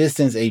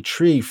distance a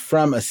tree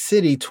from a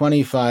city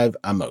 25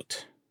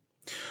 amot.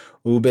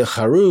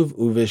 Ubecharuv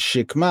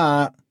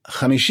uveshikma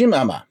 50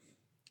 ama.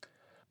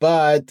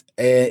 But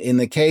in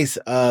the case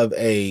of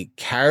a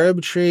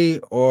carob tree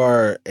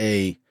or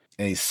a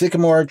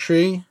sycamore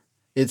tree,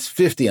 it's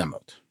 50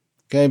 amot.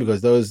 Okay,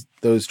 because those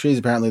trees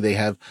apparently they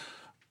have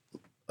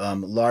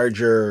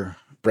larger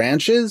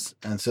branches,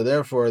 and so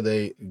therefore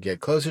they get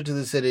closer to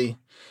the city.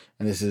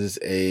 And this is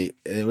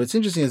what's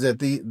interesting is that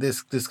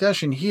this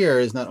discussion here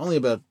is not only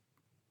about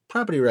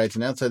property rights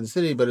and outside the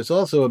city, but it's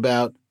also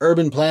about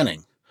urban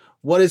planning.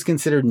 What is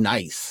considered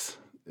nice?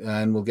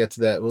 And we'll get to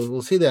that.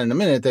 We'll see that in a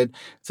minute, that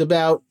it's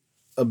about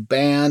a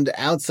band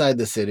outside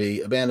the city,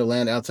 a band of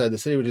land outside the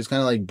city, which is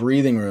kind of like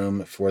breathing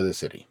room for the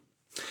city.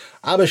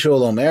 Abba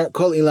Shaul Omer,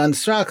 Kol Ilan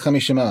Srak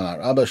Chamishim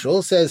Amar. Abba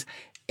Shaul says,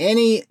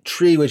 any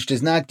tree which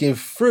does not give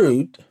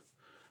fruit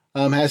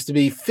has to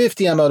be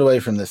 50 amot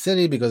away from the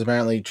city, because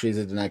apparently trees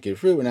that do not give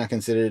fruit were not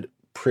considered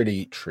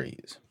pretty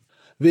trees.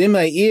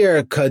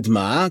 V'ima'ir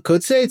kadma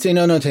kotzeitz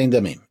eino notein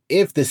damim.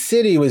 If the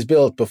city was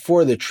built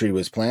before the tree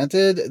was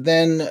planted,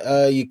 then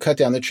you cut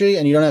down the tree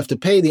and you don't have to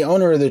pay the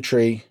owner of the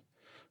tree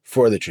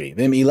for the tree.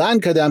 V'imilan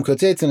kadam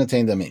kotzeitz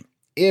notein damim.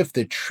 If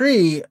the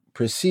tree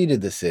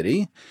preceded the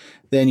city,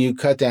 then you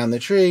cut down the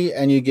tree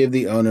and you give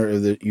the owner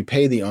of you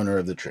pay the owner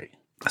of the tree.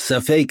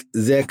 Safek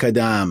ze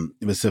kadam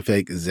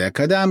v'safek ze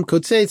kadam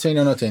kotzeitz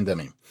eino notein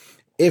damim.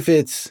 If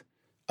it's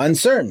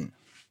uncertain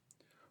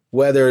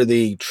whether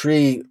the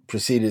tree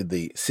preceded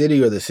the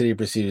city or the city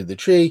preceded the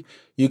tree,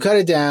 you cut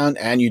it down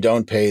and you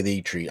don't pay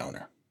the tree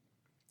owner.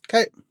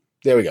 Okay,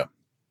 there we go.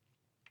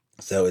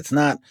 So it's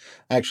not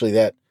actually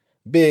that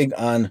big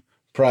on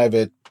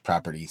private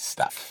property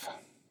stuff.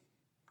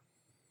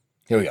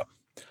 Here we go.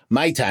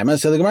 My timer.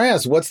 So the Gemara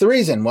asks, what's the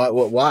reason?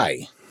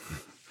 Why?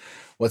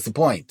 What's the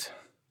point?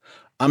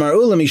 Amar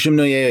Ula mishum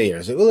no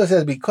yeir. So Ula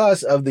says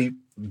because of the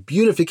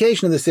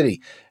beautification of the city.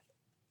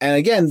 And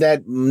again,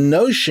 that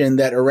notion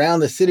that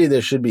around the city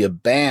there should be a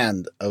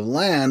band of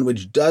land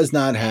which does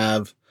not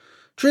have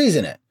trees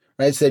in it,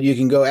 right? So that you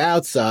can go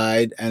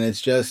outside and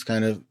it's just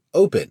kind of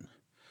open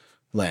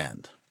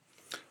land.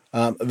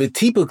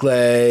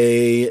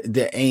 V'tipukle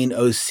de'ein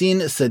osin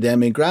sadeh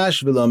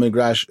migrash v'lo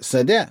migrash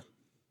sadeh.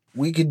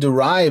 We could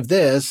derive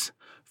this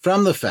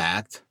from the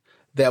fact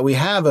that we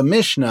have a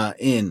Mishnah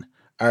in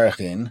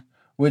Arachin,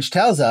 which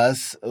tells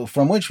us,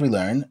 from which we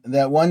learn,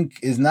 that one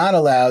is not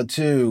allowed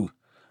to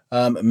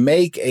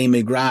make a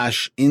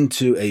migrash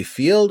into a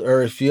field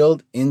or a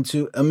field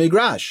into a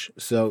migrash.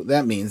 So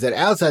that means that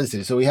outside the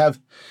city. So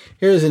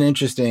here's an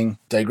interesting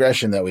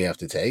digression that we have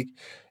to take.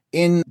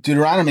 In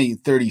Deuteronomy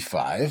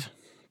 35,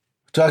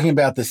 talking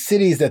about the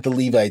cities that the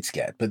Levites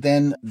get. But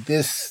then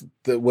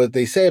what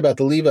they say about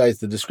the Levites,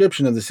 the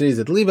description of the cities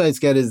that the Levites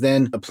get is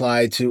then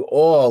applied to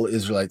all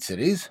Israelite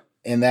cities.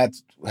 And that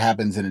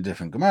happens in a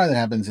different Gemara. That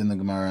happens in the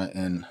Gemara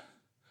in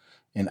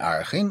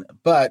Arachin.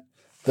 But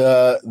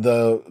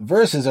the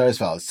verses are as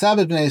follows: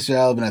 Sabbat b'nei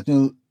Yisrael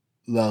v'natnu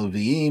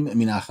l'Leviim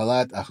min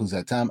achalat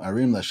achuzatam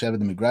arim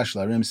l'shevet migrash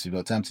l'arim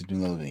svivotam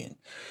titnu l'Leviim.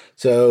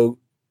 So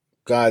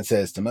God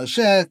says to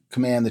Moshe,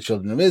 command the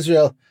children of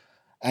Israel,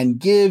 and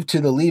give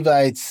to the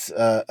Levites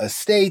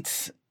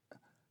estates,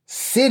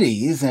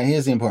 cities. Now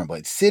here's the important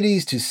point: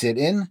 cities to sit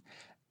in,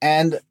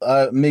 and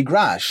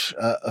migrash,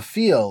 a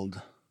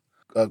field,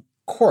 a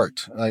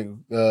court, like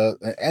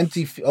an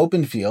empty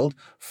open field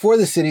for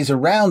the cities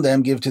around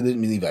them, give to the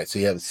Levites. So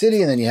you have a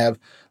city and then you have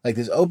like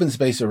this open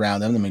space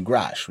around them, the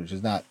migrash, which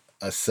is not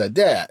a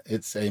sadeh,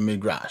 it's a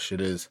migrash. It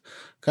is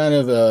kind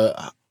of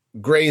a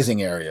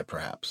grazing area,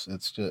 perhaps.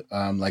 It's just,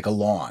 like a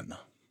lawn,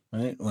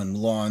 right? When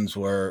lawns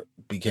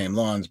became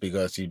lawns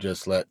because you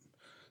just let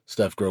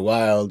stuff grow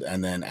wild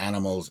and then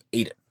animals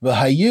ate it.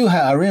 V'hayu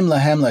ha'arim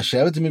lahem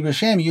lashevet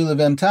migrashem yu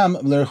levem tam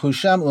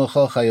l'rechusham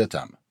l'chol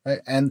chayotam. Right?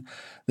 And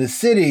the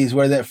cities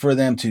were for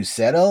them to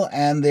settle,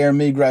 and their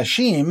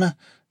migrashim,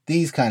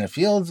 these kind of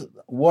fields,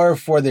 were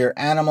for their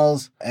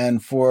animals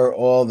and for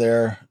all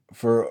their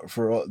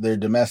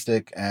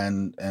domestic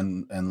and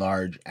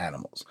large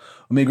animals.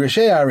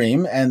 Migrashe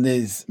arim, and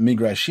these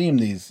migrashim,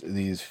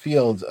 these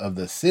fields of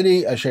the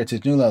city, asher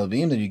titnu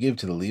la'levim, that you give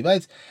to the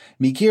Levites,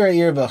 mikira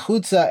ir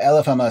v'chutza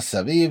elef amas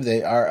saviv,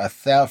 they are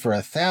for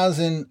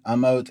 1,000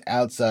 amot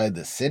outside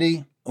the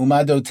city.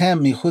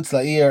 Umadotem michutz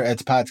la'ir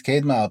et pat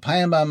kedma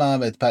alpayim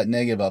b'amav, et pat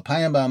negev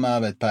alpayim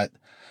b'amav, et pat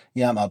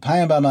yam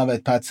alpayim b'amav,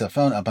 et pat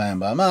safon alpayim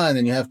b'amav, and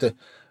then you have to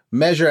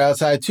measure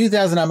outside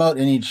 2,000 amot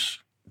in each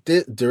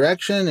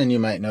direction, and you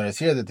might notice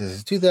here that this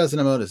is 2,000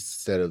 amot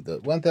instead of the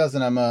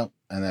 1,000 amot,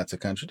 and that's a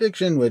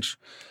contradiction which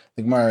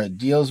the Gemara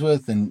deals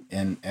with and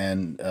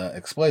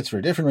exploits for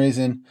a different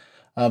reason.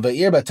 But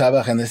Ir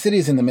Batabach, and the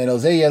cities in the middle,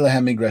 Zeh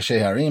Yelehem Migrashei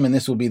Harim, and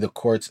this will be the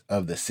courts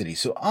of the city.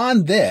 So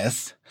on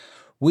this,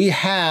 we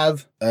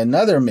have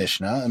another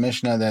Mishnah, a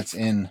Mishnah that's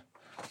in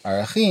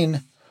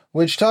Arachin,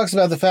 which talks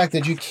about the fact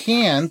that you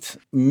can't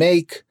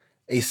make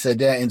a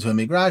sadeh into a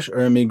migrash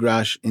or a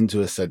migrash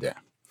into a sadeh.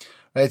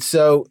 Right?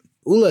 So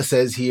Ula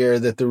says here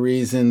that the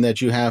reason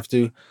that you have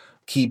to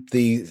keep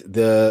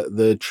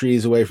the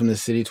trees away from the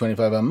city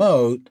 25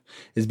 amot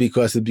is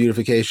because of the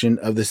beautification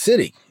of the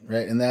city,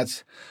 right? And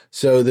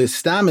so the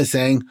Stam is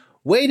saying,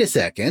 wait a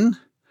second,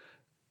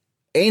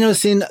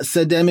 Einosin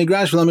sadeh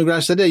migrash v'lo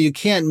migrash sadeh. You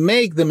can't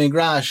make the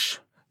migrash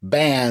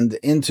band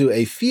into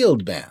a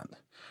field band,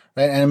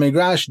 right? And a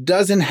migrash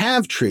doesn't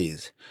have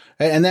trees,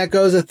 right? And that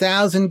goes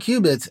 1,000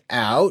 cubits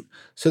out.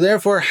 So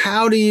therefore,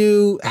 why do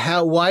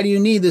you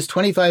need this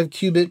 25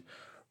 cubit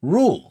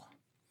rule,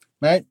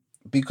 right?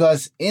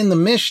 Because in the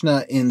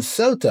Mishnah in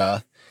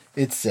Sota,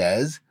 it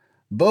says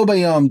Bo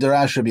bayom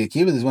darash Rabbi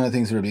Akiva. This is one of the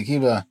things that Rabbi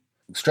Akiva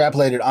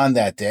extrapolated on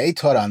that day,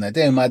 taught on that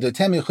day.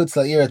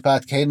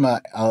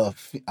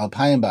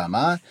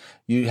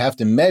 You have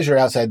to measure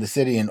outside the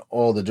city in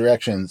all the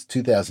directions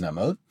 2,000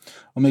 amot.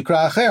 On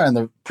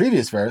the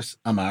previous verse,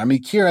 Amar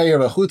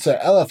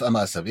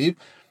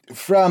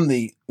from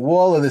the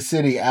wall of the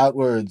city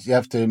outwards, you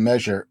have to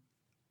measure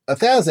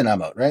 1,000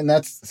 amot, right? And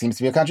that seems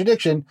to be a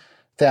contradiction.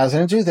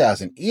 1,000 and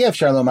 2,000.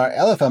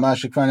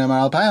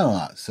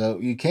 So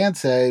you can't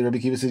say, Rabbi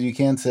Akiva says you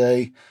can't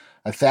say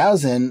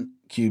 1,000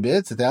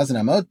 cubits, 1,000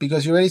 amot,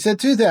 because you already said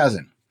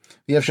 2,000.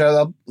 You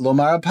can't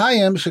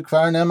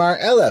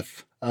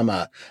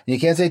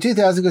say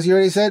 2,000 because you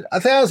already said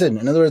 1,000.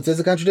 In other words, there's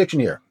a contradiction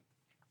here.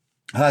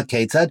 It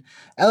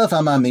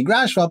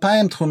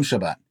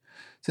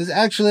says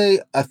actually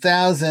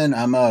 1,000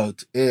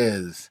 amot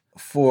is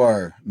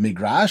for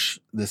migrash,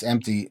 this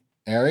empty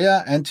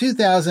area, and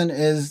 2,000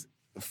 is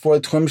for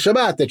Tchum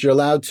Shabbat, that you're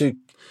allowed to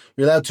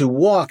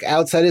walk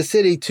outside a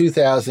city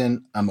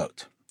 2,000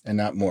 amot and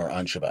not more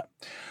on Shabbat.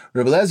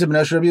 Rabbi Lezer ben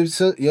Rabbi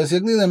Yossi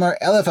Glili Amar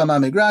 1,000 ama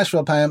migrash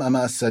v'alpayim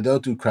ama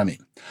sadot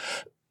ukramim.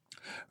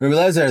 Rabbi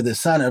Lezer, the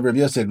son of Rabbi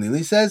Yossi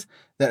Glili, says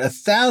that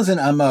 1,000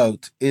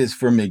 amot is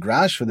for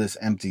migrash, for this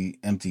empty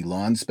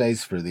lawn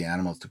space for the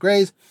animals to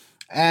graze,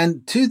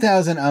 and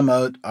 2,000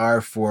 amot are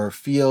for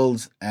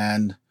fields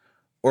and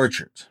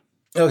orchards.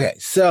 Okay,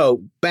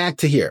 so back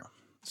to here.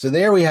 So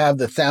there we have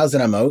the 1,000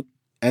 amot,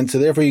 and so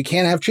therefore you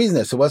can't have trees in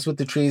there. So what's with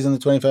the trees in the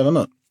 25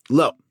 amot?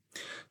 Lo.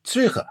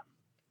 Tzricha.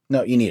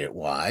 No, you need it.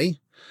 Why?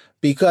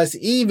 Because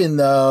even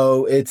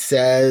though it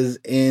says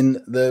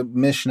in the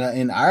Mishnah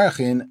in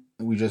Arachin,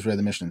 we just read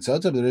the Mishnah in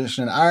Sotah, but the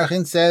Mishnah in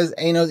Arachin says,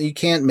 you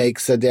can't make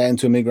sadeh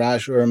into a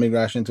migrash or a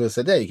migrash into a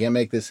sadeh. You can't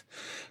make this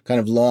kind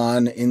of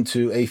lawn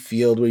into a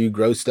field where you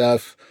grow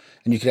stuff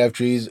and you could have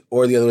trees,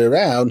 or the other way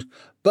around.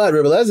 But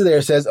Rabbi Lezer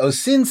there says,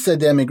 Osin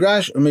sadeh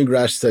migrash or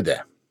migrash sadeh.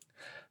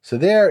 So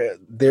there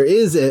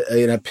is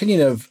an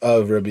opinion of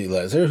Rabbi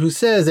Lezer who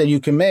says that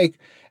you can make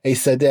a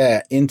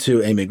sadeh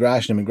into a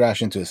migrash and a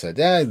migrash into a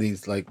sadeh,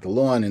 these like the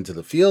lawn into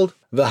the field.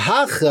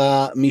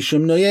 V'hacha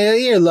mishum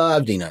noyei la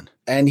avdinan.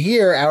 And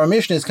here our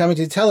Mishnah is coming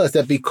to tell us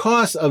that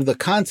because of the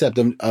concept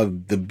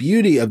of the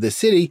beauty of the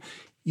city,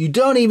 you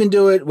don't even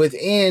do it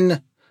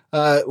within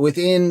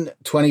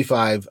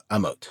 25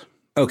 amot.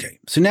 Okay,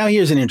 so now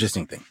here's an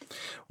interesting thing.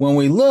 When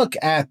we look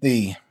at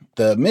the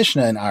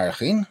Mishnah in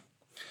Arachin,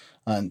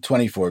 on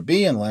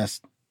 24b, in the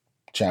last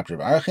chapter of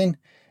Arachin,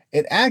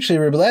 it actually,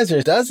 Rabbi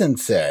Lezer doesn't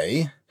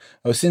say,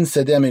 Osin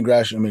sadeh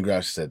migrash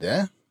u'migrash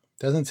sadeh.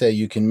 Doesn't say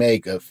you can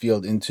make a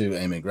field into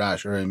a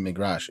migrash or a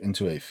migrash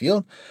into a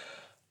field.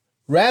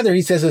 Rather,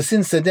 he says,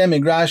 Osin sadeh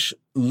migrash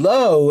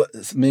lo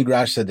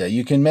migrash sadeh.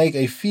 You can make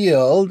a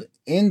field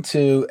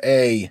into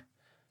a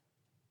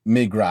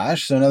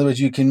migrash. So in other words,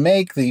 you can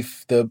make the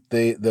field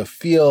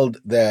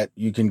that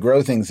you can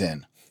grow things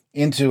in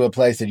into a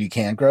place that you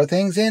can't grow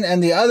things in, and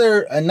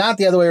not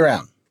the other way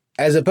around.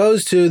 As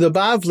opposed to the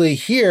Bavli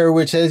here,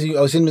 which says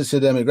Osin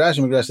sadeh migrash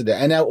and migrash sadeh.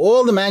 And now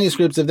all the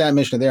manuscripts of that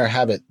Mishnah there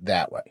have it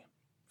that way.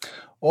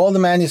 All the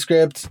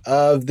manuscripts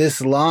of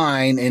this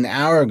line in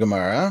our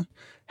Gemara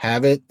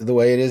have it the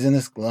way it is in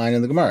this line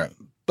in the Gemara.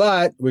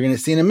 But we're going to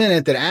see in a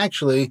minute that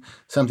actually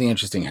something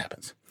interesting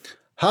happens.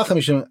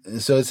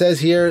 So it says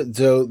here,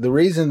 so the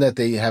reason that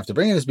they have to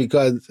bring it is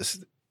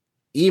because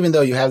even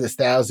though you have this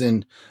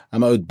 1,000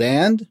 amot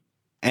band,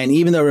 and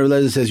even though Rabbi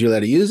Lezer says you're allowed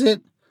to use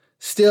it,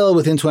 still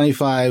within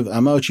 25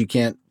 amot you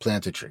can't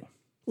plant a tree.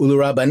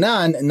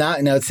 Ulurabanan,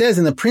 now it says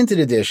in the printed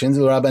editions,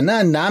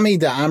 Ulurabanan nami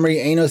da amri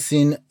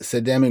enosin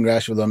sadeh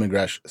migrash v'lo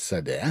migrash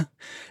sadeh.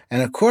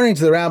 And according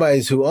to the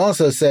rabbis who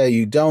also say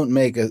you don't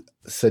make a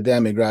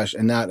sadeh migrash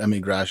and not a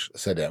migrash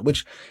sadeh,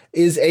 which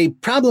is a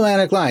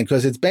problematic line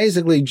because it's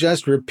basically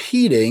just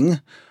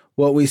repeating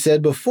what we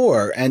said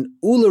before. And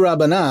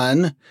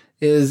Ulurabanan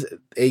is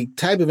a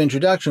type of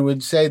introduction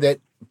would say that,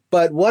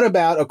 but what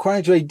about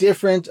according to a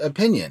different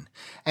opinion?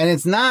 And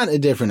it's not a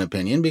different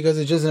opinion because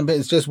it's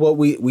just what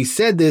we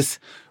said this,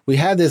 we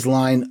had this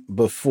line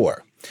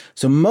before.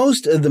 So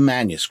most of the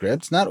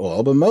manuscripts, not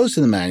all, but most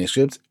of the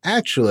manuscripts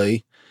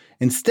actually,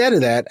 instead of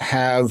that,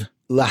 have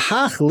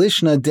Lahach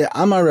Lishna de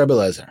Amar Rebbe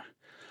Lezer.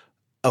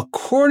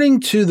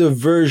 According to the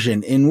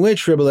version in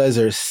which Rebbe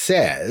Lezer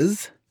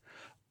says,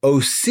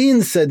 Osin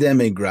sadeh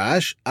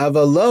migrash,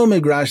 avalo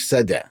migrash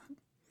sadeh.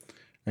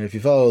 And if you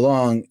follow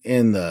along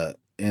in the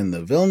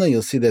Vilna,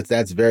 you'll see that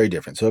that's very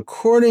different. So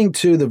according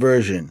to the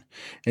version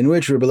in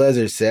which Rebbe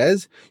Lezer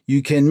says,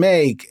 you can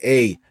make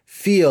a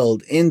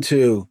field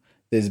into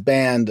this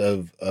band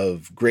of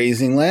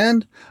grazing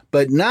land,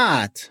 but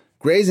not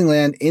grazing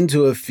land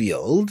into a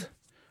field,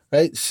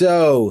 right?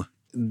 So,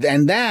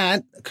 and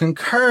that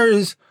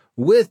concurs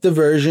with the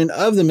version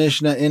of the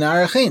Mishnah in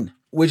Arachin,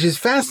 which is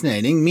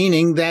fascinating,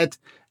 meaning that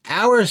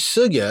our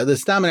sugya, the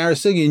Stam and our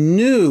sugya,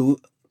 knew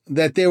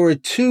that there were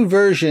two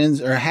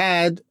versions, or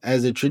had,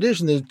 as a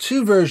tradition, there's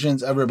two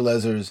versions of Rebbe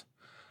Lezer's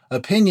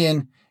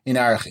opinion in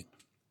Arachin.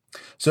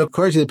 So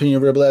according to the opinion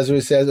of Rebbe Lezer,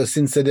 it says,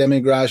 Osin sadeh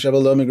migrash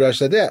avalo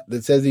migrash sadeh,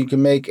 that says that you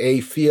can make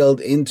a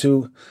field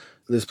into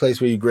this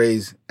place where you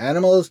graze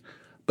animals,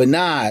 but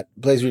not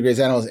a place where you graze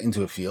animals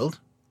into a field.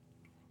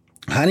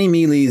 Hani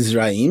mili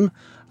zraim,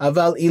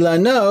 aval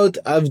ilanot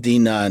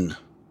avdinan.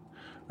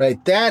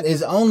 Right, that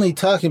is only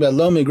talking about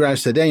lo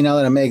migrash sadeh. You're not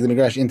allowed to make the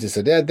migrash into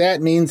sadeh. That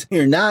means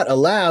you're not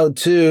allowed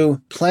to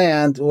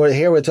plant, or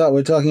here we're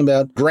talking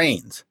about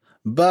grains,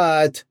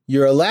 but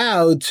you're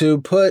allowed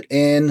to put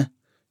in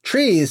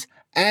trees,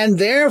 and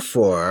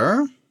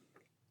therefore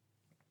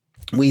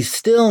we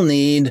still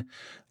need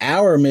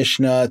our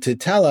Mishnah to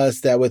tell us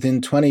that within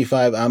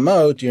 25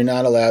 amot, you're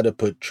not allowed to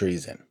put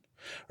trees in,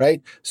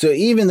 right? So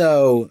even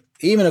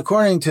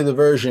according to the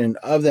version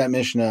of that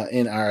Mishnah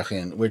in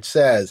Arachin, which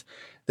says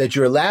that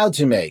you're allowed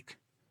to make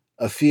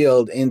a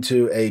field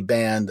into a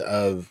band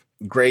of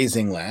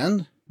grazing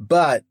land,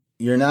 but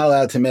you're not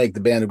allowed to make the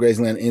band of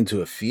grazing land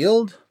into a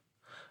field.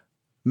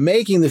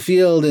 Making the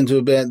field into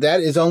a band, that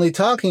is only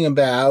talking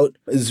about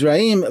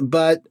Zraim,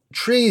 but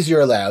trees you're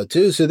allowed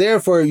to. So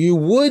therefore, you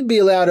would be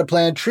allowed to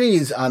plant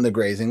trees on the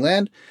grazing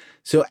land.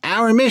 So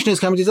our Mishnah is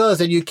coming to tell us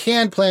that you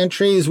can't plant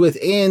trees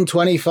within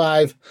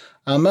 25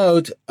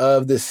 amot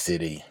of the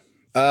city.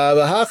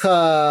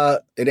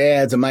 It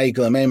adds a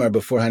Michael Amemar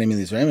before Hanim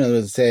Israel. In other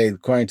words, say,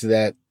 according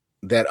to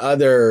that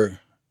other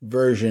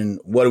version,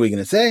 what are we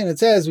going to say? And it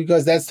says,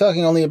 because that's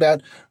talking only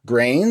about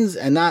grains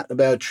and not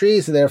about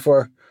trees, and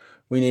therefore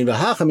we need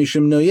V'hacha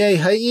Mishum Noyei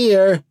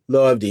Ha'ir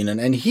Lo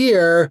Avdinan. And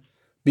here,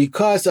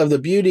 because of the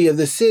beauty of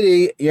the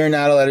city, you're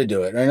not allowed to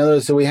do it. Right? In other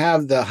words, so we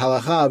have the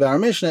halacha of our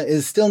Mishnah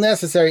is still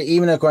necessary,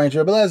 even according to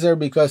Rebbe Lezer,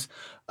 because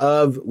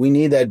we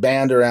need that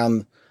band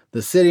around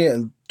the city,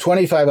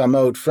 25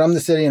 amot from the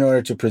city, in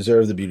order to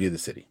preserve the beauty of the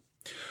city.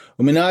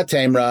 So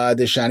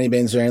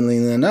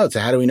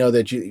how do we know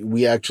that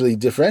we actually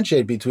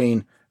differentiate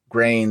between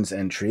grains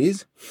and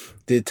trees?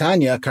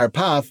 Tanya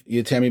karpaf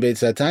yutemi beit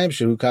satayim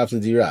shehu kaf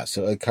l'dira.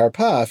 So a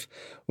karpaf,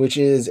 which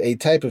is a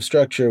type of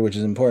structure which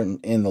is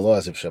important in the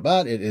laws of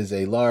Shabbat, it is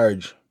a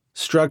large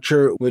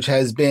structure which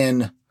has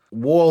been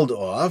walled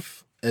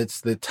off.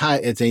 It's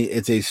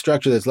a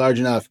structure that's large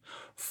enough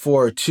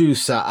for 2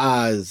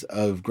 sa'as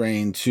of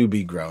grain to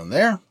be grown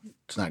there.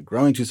 It's not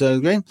growing 2 sa'as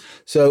of grain.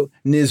 So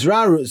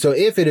nizraru. So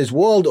if it is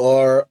walled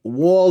off,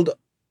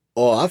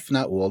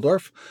 not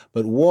Waldorf,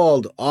 but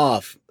walled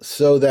off,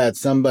 so that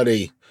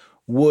somebody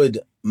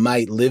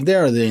might live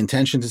there, or the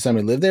intention to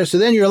somebody live there. So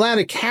then you're allowed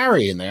to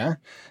carry in there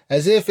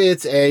as if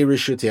it's a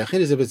reshut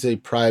yachid, as if it's a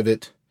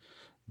private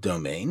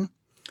domain.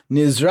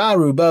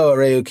 Nizraru bo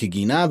areu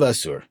kigina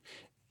basur.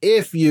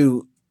 If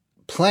you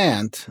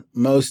plant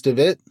most of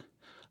it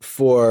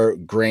for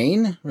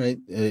grain, right,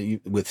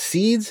 with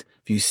seeds,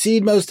 if you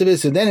seed most of it,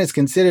 so then it's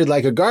considered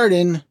like a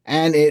garden,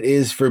 and it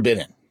is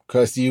forbidden,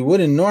 because you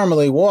wouldn't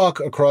normally walk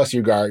across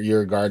your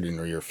garden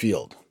or your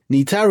field.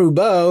 Nitaru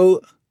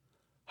bo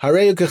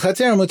hareu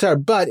kechater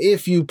mutar. But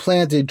if you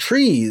planted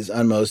trees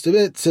on most of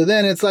it, so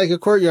then it's like a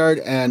courtyard,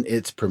 and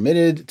it's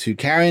permitted to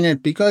carry in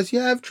it because you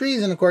have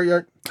trees in a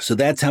courtyard. So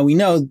that's how we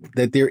know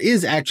that there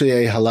is actually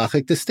a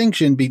halachic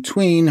distinction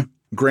between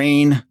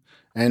grain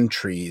and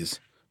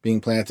trees being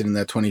planted in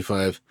that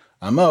 25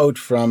 amot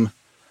from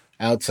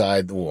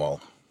outside the wall.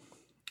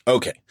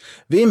 Okay.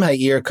 So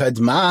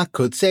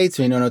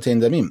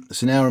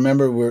now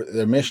remember,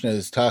 the Mishnah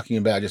is talking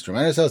about, just to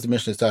remind ourselves, the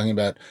Mishnah is talking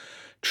about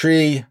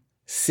tree,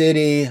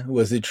 city.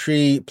 Was the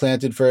tree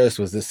planted first?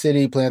 Was the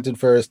city planted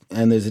first?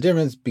 And there's a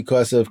difference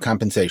because of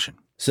compensation.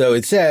 So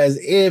it says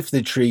if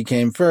the tree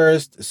came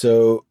first,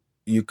 so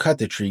you cut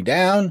the tree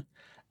down,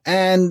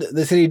 and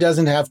the city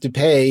doesn't have to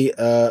pay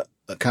a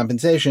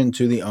compensation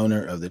to the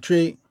owner of the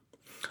tree.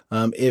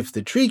 If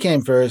the tree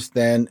came first,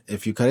 then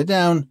if you cut it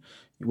down,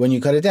 when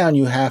you cut it down,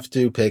 you have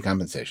to pay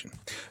compensation.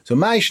 So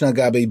ma'ishna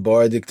gabi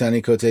bar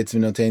diktani kotetz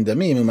v'notein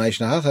damim,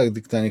 ma'ishna hachag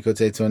diktani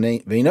kotetz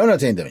v'ino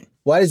notein damim.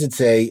 Why does it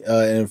say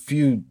in a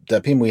few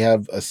dapim we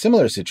have a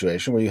similar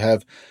situation where you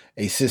have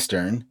a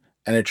cistern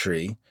and a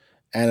tree,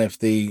 and if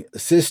the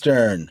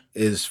cistern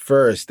is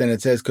first, then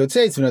it says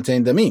kotetz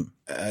v'notein damim,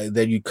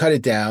 that you cut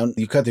it down,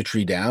 you cut the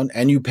tree down,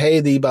 and you pay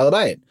the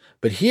balabayit.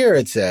 But here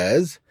it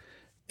says,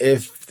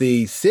 if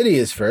the city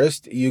is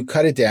first, you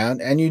cut it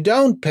down and you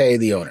don't pay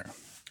the owner.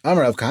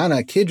 Amar Rav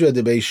Kahana kidra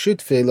de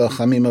beishutfe lo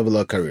chamima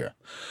v'lo karira.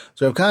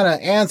 So Rav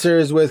Kahana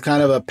answers with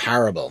kind of a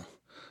parable,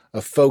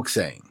 a folk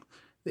saying.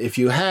 If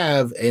you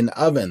have an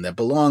oven that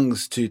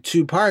belongs to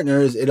 2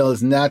 partners, it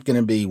is not going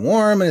to be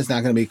warm and it's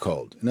not going to be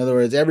cold. In other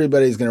words,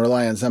 everybody's going to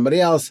rely on somebody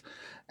else,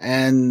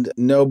 and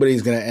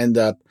nobody's going to end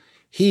up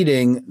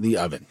heating the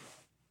oven.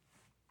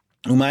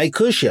 Umay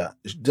kushya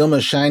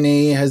dilma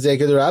shiny hazeked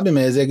rabim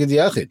hazeked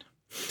yachid.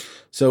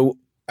 So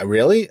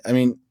really, I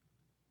mean,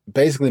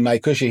 basically my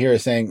kushya here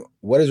is saying,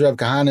 what does Rav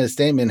Kahana's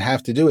statement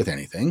have to do with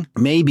anything?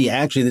 Maybe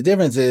actually the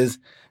difference is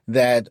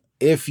that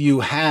if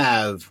you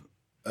have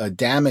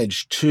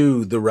damage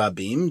to the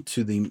rabim,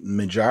 to the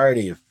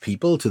majority of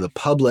people, to the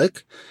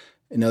public,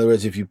 in other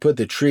words, if you put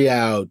the tree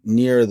out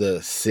near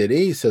the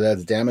city, so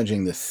that's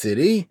damaging the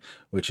city,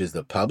 which is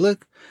the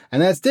public.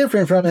 And that's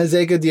different from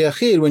Hezekah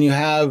Diachid, when you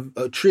have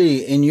a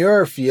tree in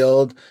your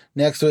field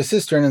next to a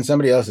cistern in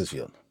somebody else's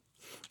field.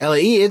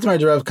 Elai Idmar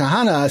de Rav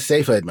Kahana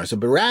Seifa Idmar. So,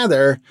 but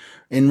rather,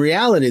 in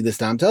reality, this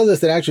Tam tells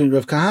us that actually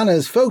Rav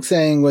Kahana's folk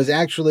saying was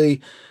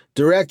actually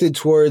directed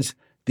towards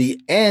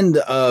the end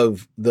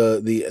of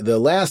the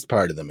last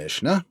part of the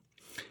Mishnah.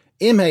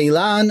 Im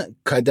Heilan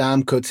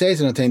Kadam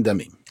Kotzeis Notein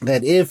Damim.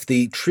 That if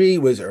the tree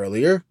was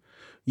earlier,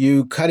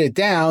 you cut it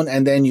down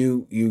and then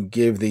you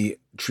give the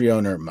tree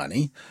owner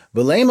money.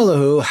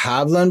 V'leimalahu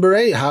havlan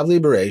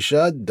havli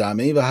bereisha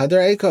dami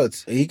v'hadar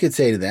ekots. He could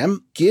say to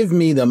them, give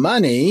me the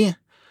money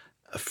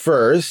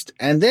first,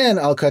 and then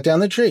I'll cut down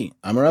the tree.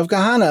 Amar Rav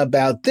Kahana,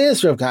 about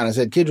this, Rav Kahana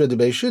said, Kidra de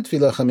Beishut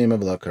Filo Chamima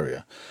V'lo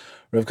Karia.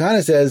 Rav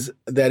Kahana says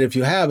that if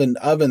you have an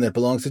oven that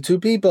belongs to two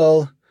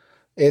people,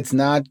 it's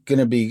not going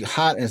to be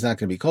hot and it's not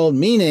going to be cold,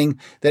 meaning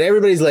that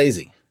everybody's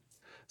lazy.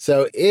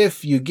 So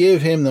if you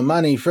give him the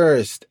money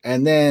first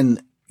and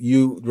then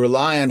you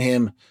rely on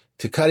him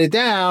to cut it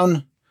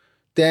down,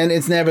 then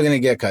it's never going to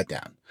get cut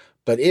down.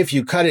 But if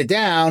you cut it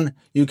down,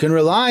 you can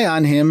rely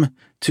on him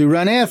to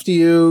run after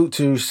you,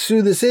 to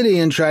sue the city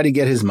and try to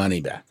get his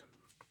money back.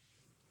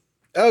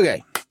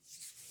 Okay.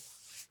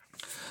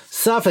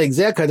 So if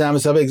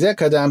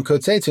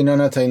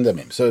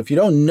you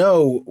don't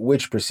know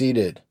which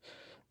preceded,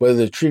 whether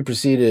the tree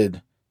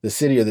preceded the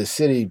city or the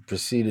city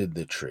preceded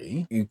the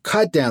tree, you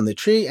cut down the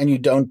tree and you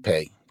don't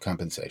pay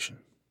compensation.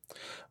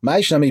 Why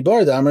is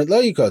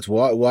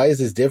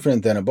this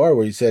different than a bar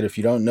where you said if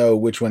you don't know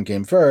which one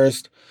came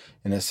first,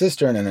 in a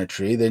cistern and a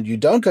tree, then you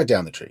don't cut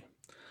down the tree?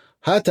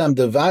 Hatam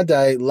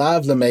devadai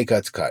lav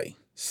lemekatzkai.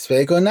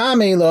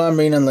 Svekonami lo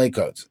amrinan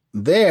lekots.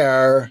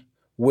 There,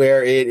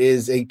 where it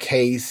is a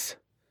case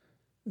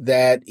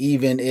that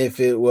even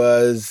if it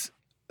was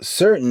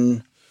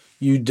certain,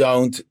 you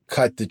don't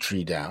cut the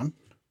tree down.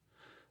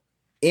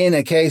 In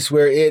a case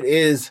where it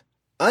is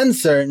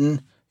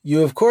uncertain,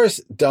 you of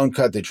course don't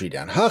cut the tree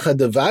down. Hacha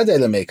devadai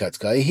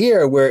lemekatzkai.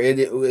 Here, where it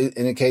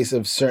in a case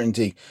of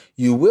certainty,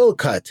 you will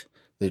cut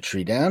the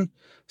tree down.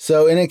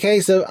 So in a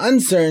case of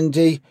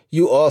uncertainty,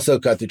 you also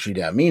cut the tree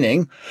down,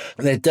 meaning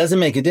that it doesn't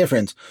make a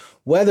difference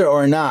whether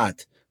or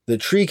not the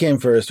tree came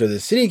first or the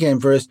city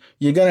came first,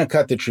 you're going to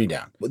cut the tree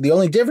down. The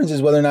only difference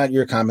is whether or not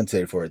you're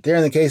compensated for it. There,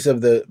 in the case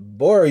of the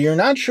borer, you're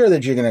not sure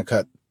that you're going to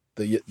cut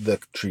the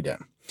tree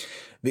down.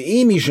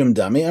 And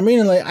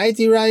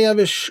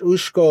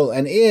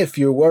if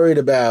you're worried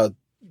about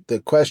the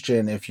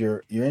question, if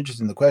you're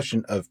interested in the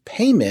question of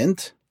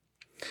payment,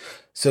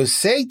 so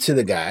say to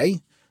the guy,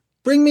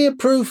 bring me a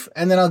proof,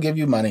 and then I'll give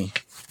you money.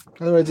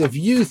 In other words, if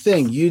you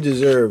think you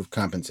deserve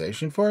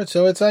compensation for it,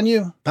 so it's on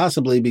you,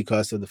 possibly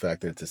because of the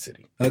fact that it's a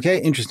city.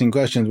 Okay, interesting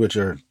questions which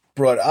are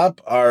brought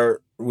up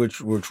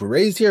which were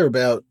raised here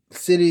about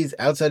cities,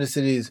 outside of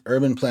cities,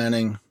 urban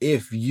planning.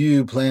 If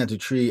you plant a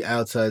tree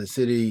outside the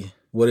city,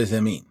 what does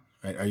that mean?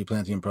 Right? Are you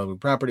planting in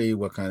public property?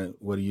 What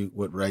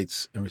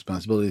rights and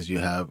responsibilities do you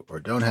have or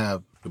don't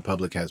have? The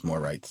public has more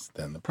rights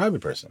than the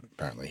private person,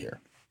 apparently here.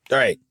 All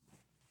right.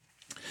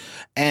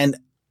 And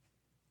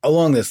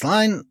along this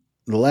line,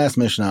 the last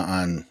Mishnah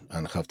on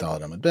Chaf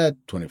Daled Amud Bet,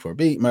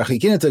 24b,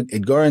 Marchikin et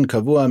Edgoren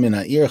Kavua min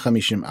ha'ir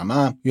 50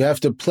 amah. You have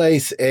to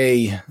place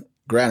a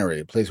granary,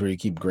 a place where you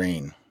keep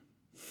grain,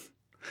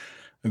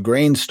 a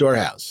grain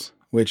storehouse,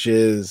 which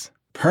is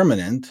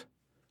permanent,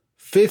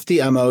 50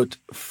 amot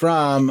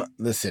from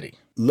the city.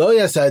 Lo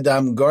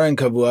yasadam goren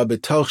kavua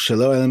betoch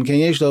shelo elam ken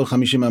yesh lo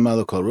 50 amah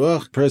lo kol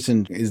ruach.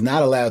 Person is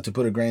not allowed to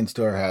put a grain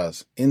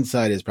storehouse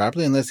inside his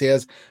property unless he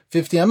has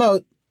 50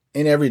 amot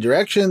in every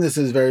direction. This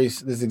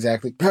is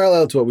exactly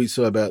parallel to what we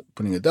saw about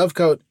putting a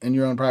dovecote in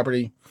your own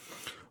property.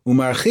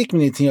 Umarchik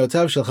min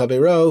tinotav shel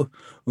chavero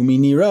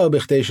uminiro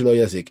b'chtei shelo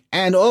yazik.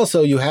 And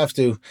also you have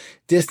to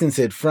distance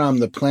it from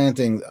the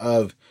planting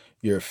of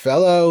your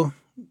fellow,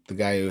 the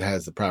guy who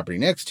has the property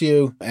next to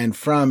you, and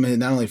from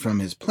not only from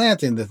his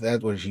planting,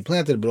 that what he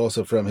planted, but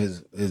also from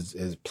his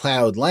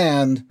plowed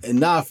land,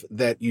 enough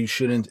that you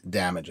shouldn't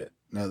damage it.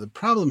 Now the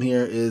problem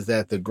here is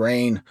that the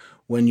grain,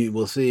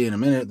 we'll see in a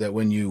minute that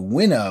when you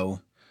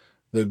winnow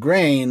the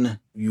grain,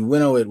 you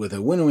winnow it with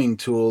a winnowing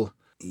tool.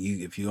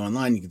 If you go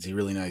online, you can see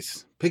really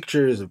nice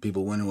pictures of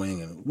people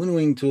winnowing and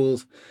winnowing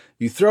tools.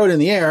 You throw it in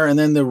the air and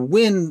then the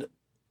wind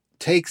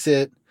takes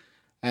it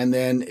and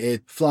then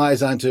it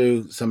flies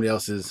onto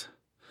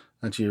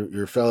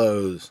your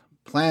fellow's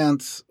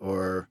plants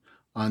or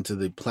onto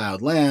the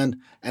plowed land,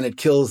 and it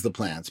kills the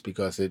plants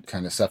because it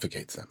kind of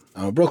suffocates them.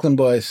 I'm a Brooklyn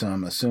boy, so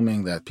I'm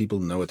assuming that people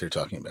know what they're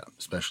talking about,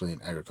 especially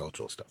in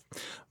agricultural stuff.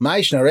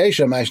 Ma'ishna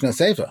reisha, ma'ishna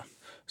seifa.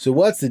 So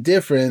what's the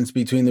difference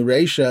between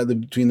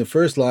between the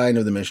first line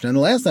of the Mishnah and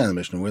the last line of the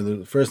Mishnah? Where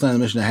the first line of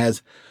the Mishnah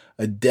has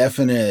a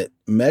definite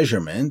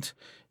measurement,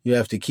 you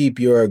have to keep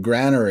your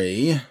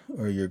granary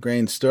or your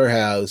grain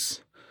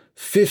storehouse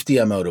 50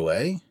 amot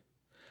away.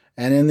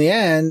 And in the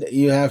end,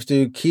 you have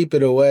to keep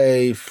it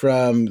away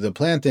from the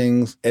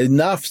plantings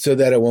enough so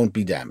that it won't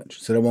be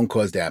damaged, so that it won't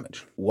cause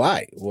damage.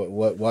 Why?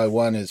 Why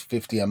one is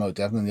 50 amot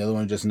definitely, the other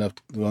one just enough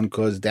to won't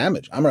cause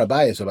damage? Amar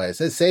Abaye, so Abaye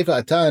says,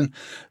 Seifa atan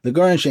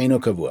l'goren she'eino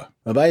kavua.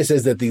 Abaye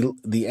says that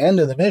the end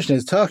of the Mishnah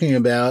is talking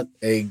about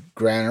a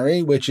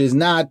granary which is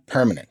not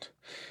permanent.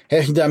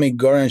 Hechdami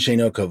goren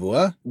sheino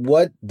kavua.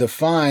 What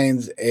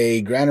defines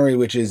a granary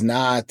which is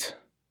not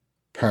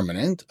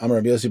permanent? Amar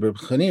Rabbi Yossi bar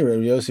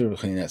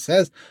Chanina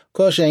says,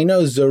 Kol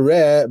sheino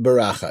zoreh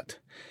barachat.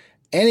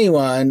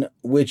 Anyone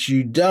which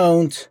you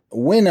don't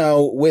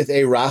winnow with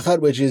a rachat,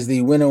 which is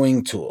the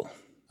winnowing tool.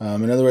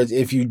 In other words,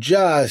 if you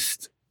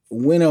just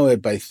winnow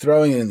it by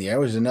throwing it in the air,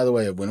 which is another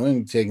way of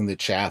winnowing, taking the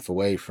chaff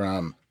away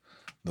from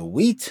the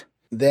wheat,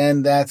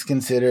 then that's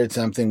considered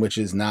something which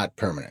is not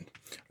permanent.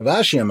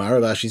 Rav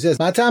Ashi says,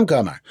 Matam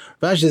Kamar.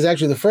 Rav Ashi says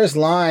actually the first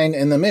line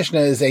in the Mishnah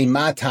is a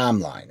Matam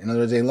line. In other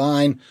words, a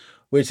line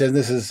which says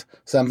this is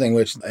something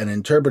which, an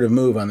interpretive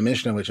move on the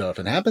Mishnah, which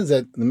often happens,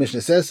 that the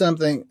Mishnah says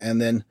something,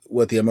 and then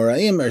what the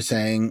Amoraim are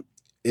saying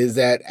is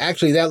that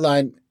actually that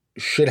line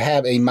should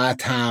have a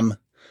Matam,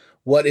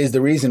 what is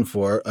the reason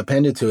for,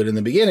 appended to it in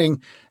the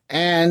beginning,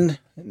 and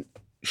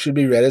should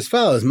be read as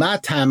follows.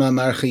 Matama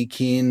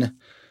marchikin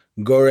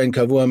goren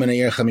kavua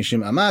mena'ir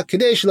 50 amah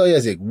kadei shelo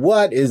yazik.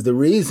 What is the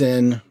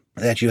reason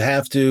that you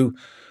have to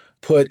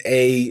put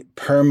a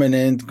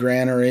permanent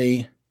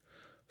granary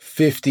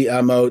 50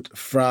 amot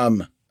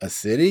from a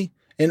city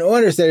in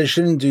order so that it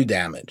shouldn't do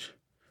damage?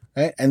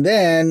 Right? And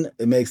then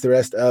it makes the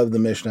rest of the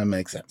Mishnah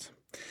make sense.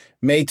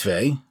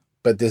 Meitvei,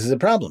 but this is a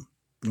problem.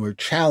 We're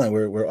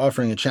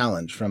offering a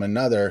challenge from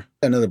another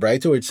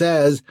Braita which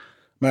says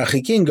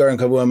marchikin goren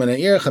kavua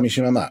mena'ir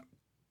 50 amah.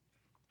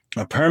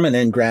 A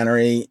permanent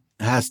granary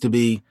has to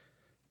be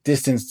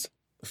distanced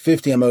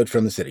 50 amot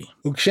from the city.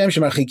 And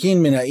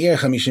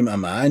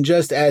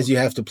just as you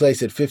have to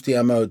place it 50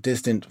 amot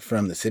distant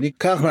from the city,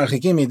 so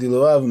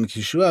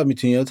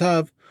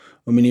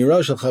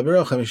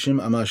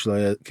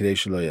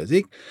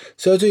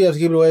too you have to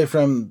keep it away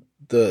from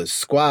the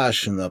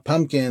squash and the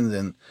pumpkins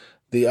and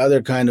the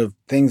other kind of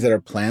things that are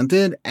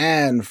planted,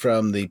 and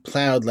from the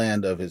plowed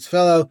land of his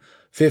fellow,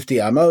 50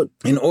 amot,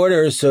 in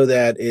order so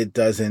that it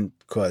doesn't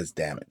cause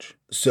damage.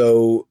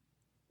 So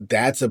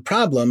that's a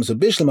problem. So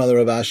Bishlam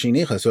Rav Ashi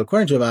Nicha. So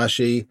according to Rav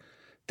Ashi,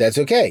 that's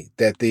okay.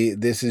 That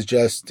this is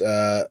just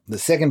the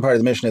second part of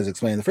the Mishnah is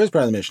explaining the first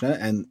part of the Mishnah,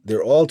 and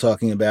they're all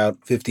talking about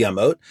 50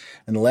 amot.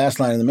 And the last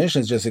line of the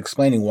Mishnah is just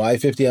explaining why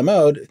 50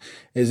 amot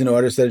is in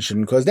order so that it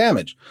shouldn't cause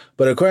damage.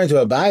 But according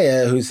to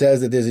Abaya, who says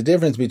that there's a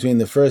difference between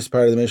the first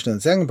part of the Mishnah and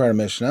the second part of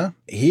the Mishnah,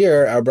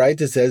 here our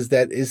Braita says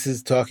that this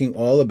is talking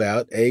all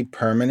about a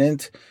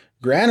permanent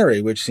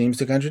granary, which seems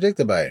to contradict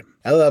Abaya.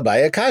 Ela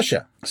Abaya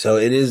kasha. So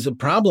it is a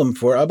problem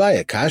for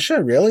Abaya.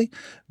 Kasha, really?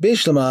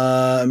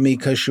 Bishlama mi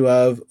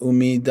kashuav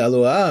umi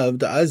daluav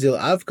da'azil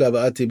avka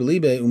ba'ati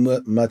belibe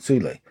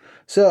matzule.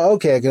 So,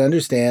 okay, I can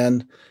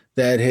understand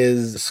that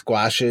his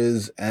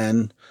squashes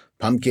and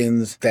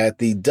pumpkins, that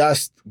the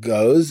dust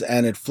goes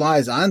and it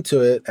flies onto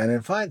it and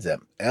it finds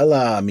them.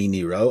 Ela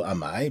miniro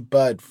amai,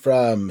 but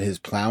from his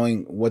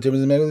plowing, what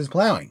difference does it make with his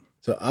plowing?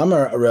 So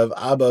Amar Rav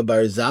Abba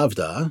bar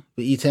Zavda,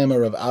 V'item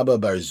Rav Abba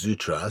bar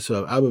Zutra. So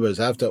Rav Abba bar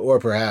Zavda, or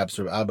perhaps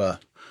Rav Abba,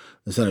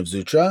 the son of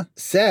Zutra,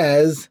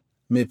 says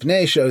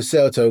Mipnei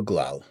she'oseh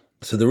glal.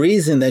 So the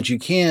reason that you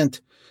can't,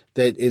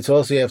 that it's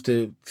also you have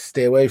to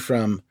stay away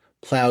from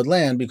plowed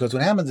land, because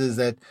what happens is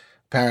that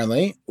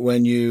apparently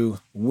when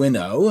you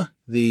winnow,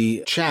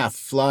 the chaff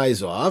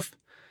flies off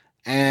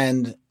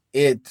and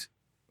it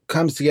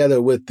comes together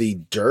with the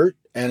dirt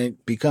and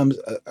it becomes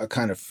a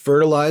kind of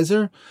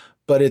fertilizer.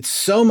 But it's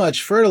so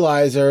much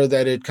fertilizer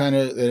that it kind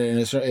of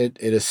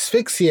it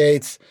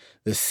asphyxiates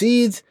the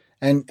seeds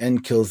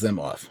and kills them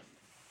off.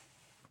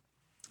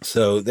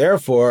 So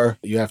therefore,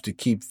 you have to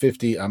keep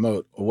 50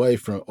 amot away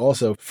from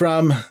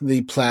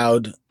the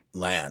plowed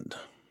land.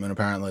 And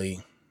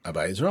apparently,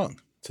 Abai is wrong.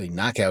 It's a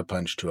knockout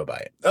punch to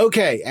Abai.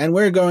 Okay, and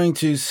we're going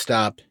to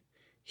stop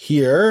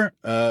here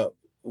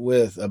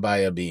with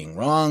Abaya being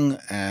wrong.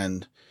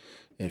 And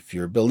if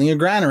you're building a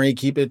granary,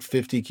 keep it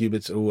 50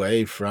 cubits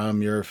away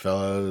from your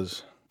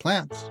fellow's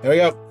plants. There we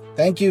go.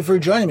 Thank you for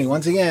joining me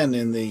once again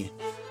in the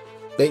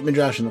Beit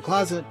Midrash in the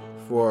Closet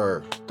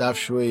for Daf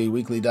Shvui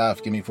Weekly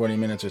Daf. Give me 40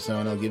 minutes or so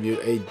and I'll give you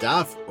a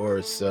daf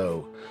or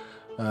so.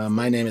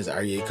 My name is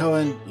Aryeh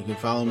Cohen. You can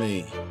follow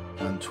me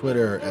on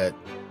Twitter at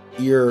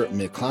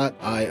irmiklat,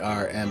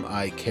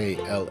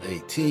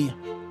 IRMIKLAT.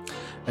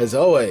 As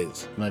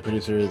always, my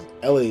producer is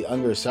Eli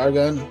Unger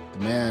Sargon, the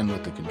man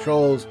with the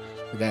controls,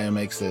 the guy who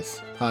makes this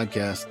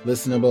podcast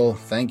listenable.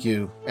 Thank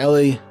you,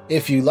 Eli.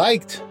 If you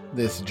liked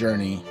this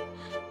journey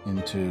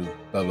into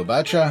Baba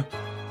Batra,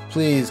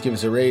 please give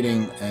us a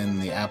rating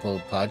in the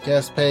Apple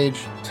Podcast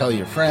page. Tell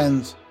your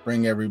friends,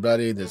 bring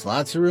everybody. There's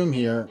lots of room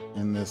here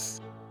in this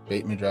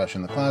Beit Midrash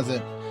in the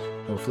Closet.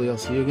 Hopefully I'll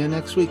see you again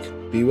next week.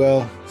 Be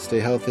well, stay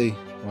healthy,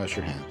 wash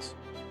your hands.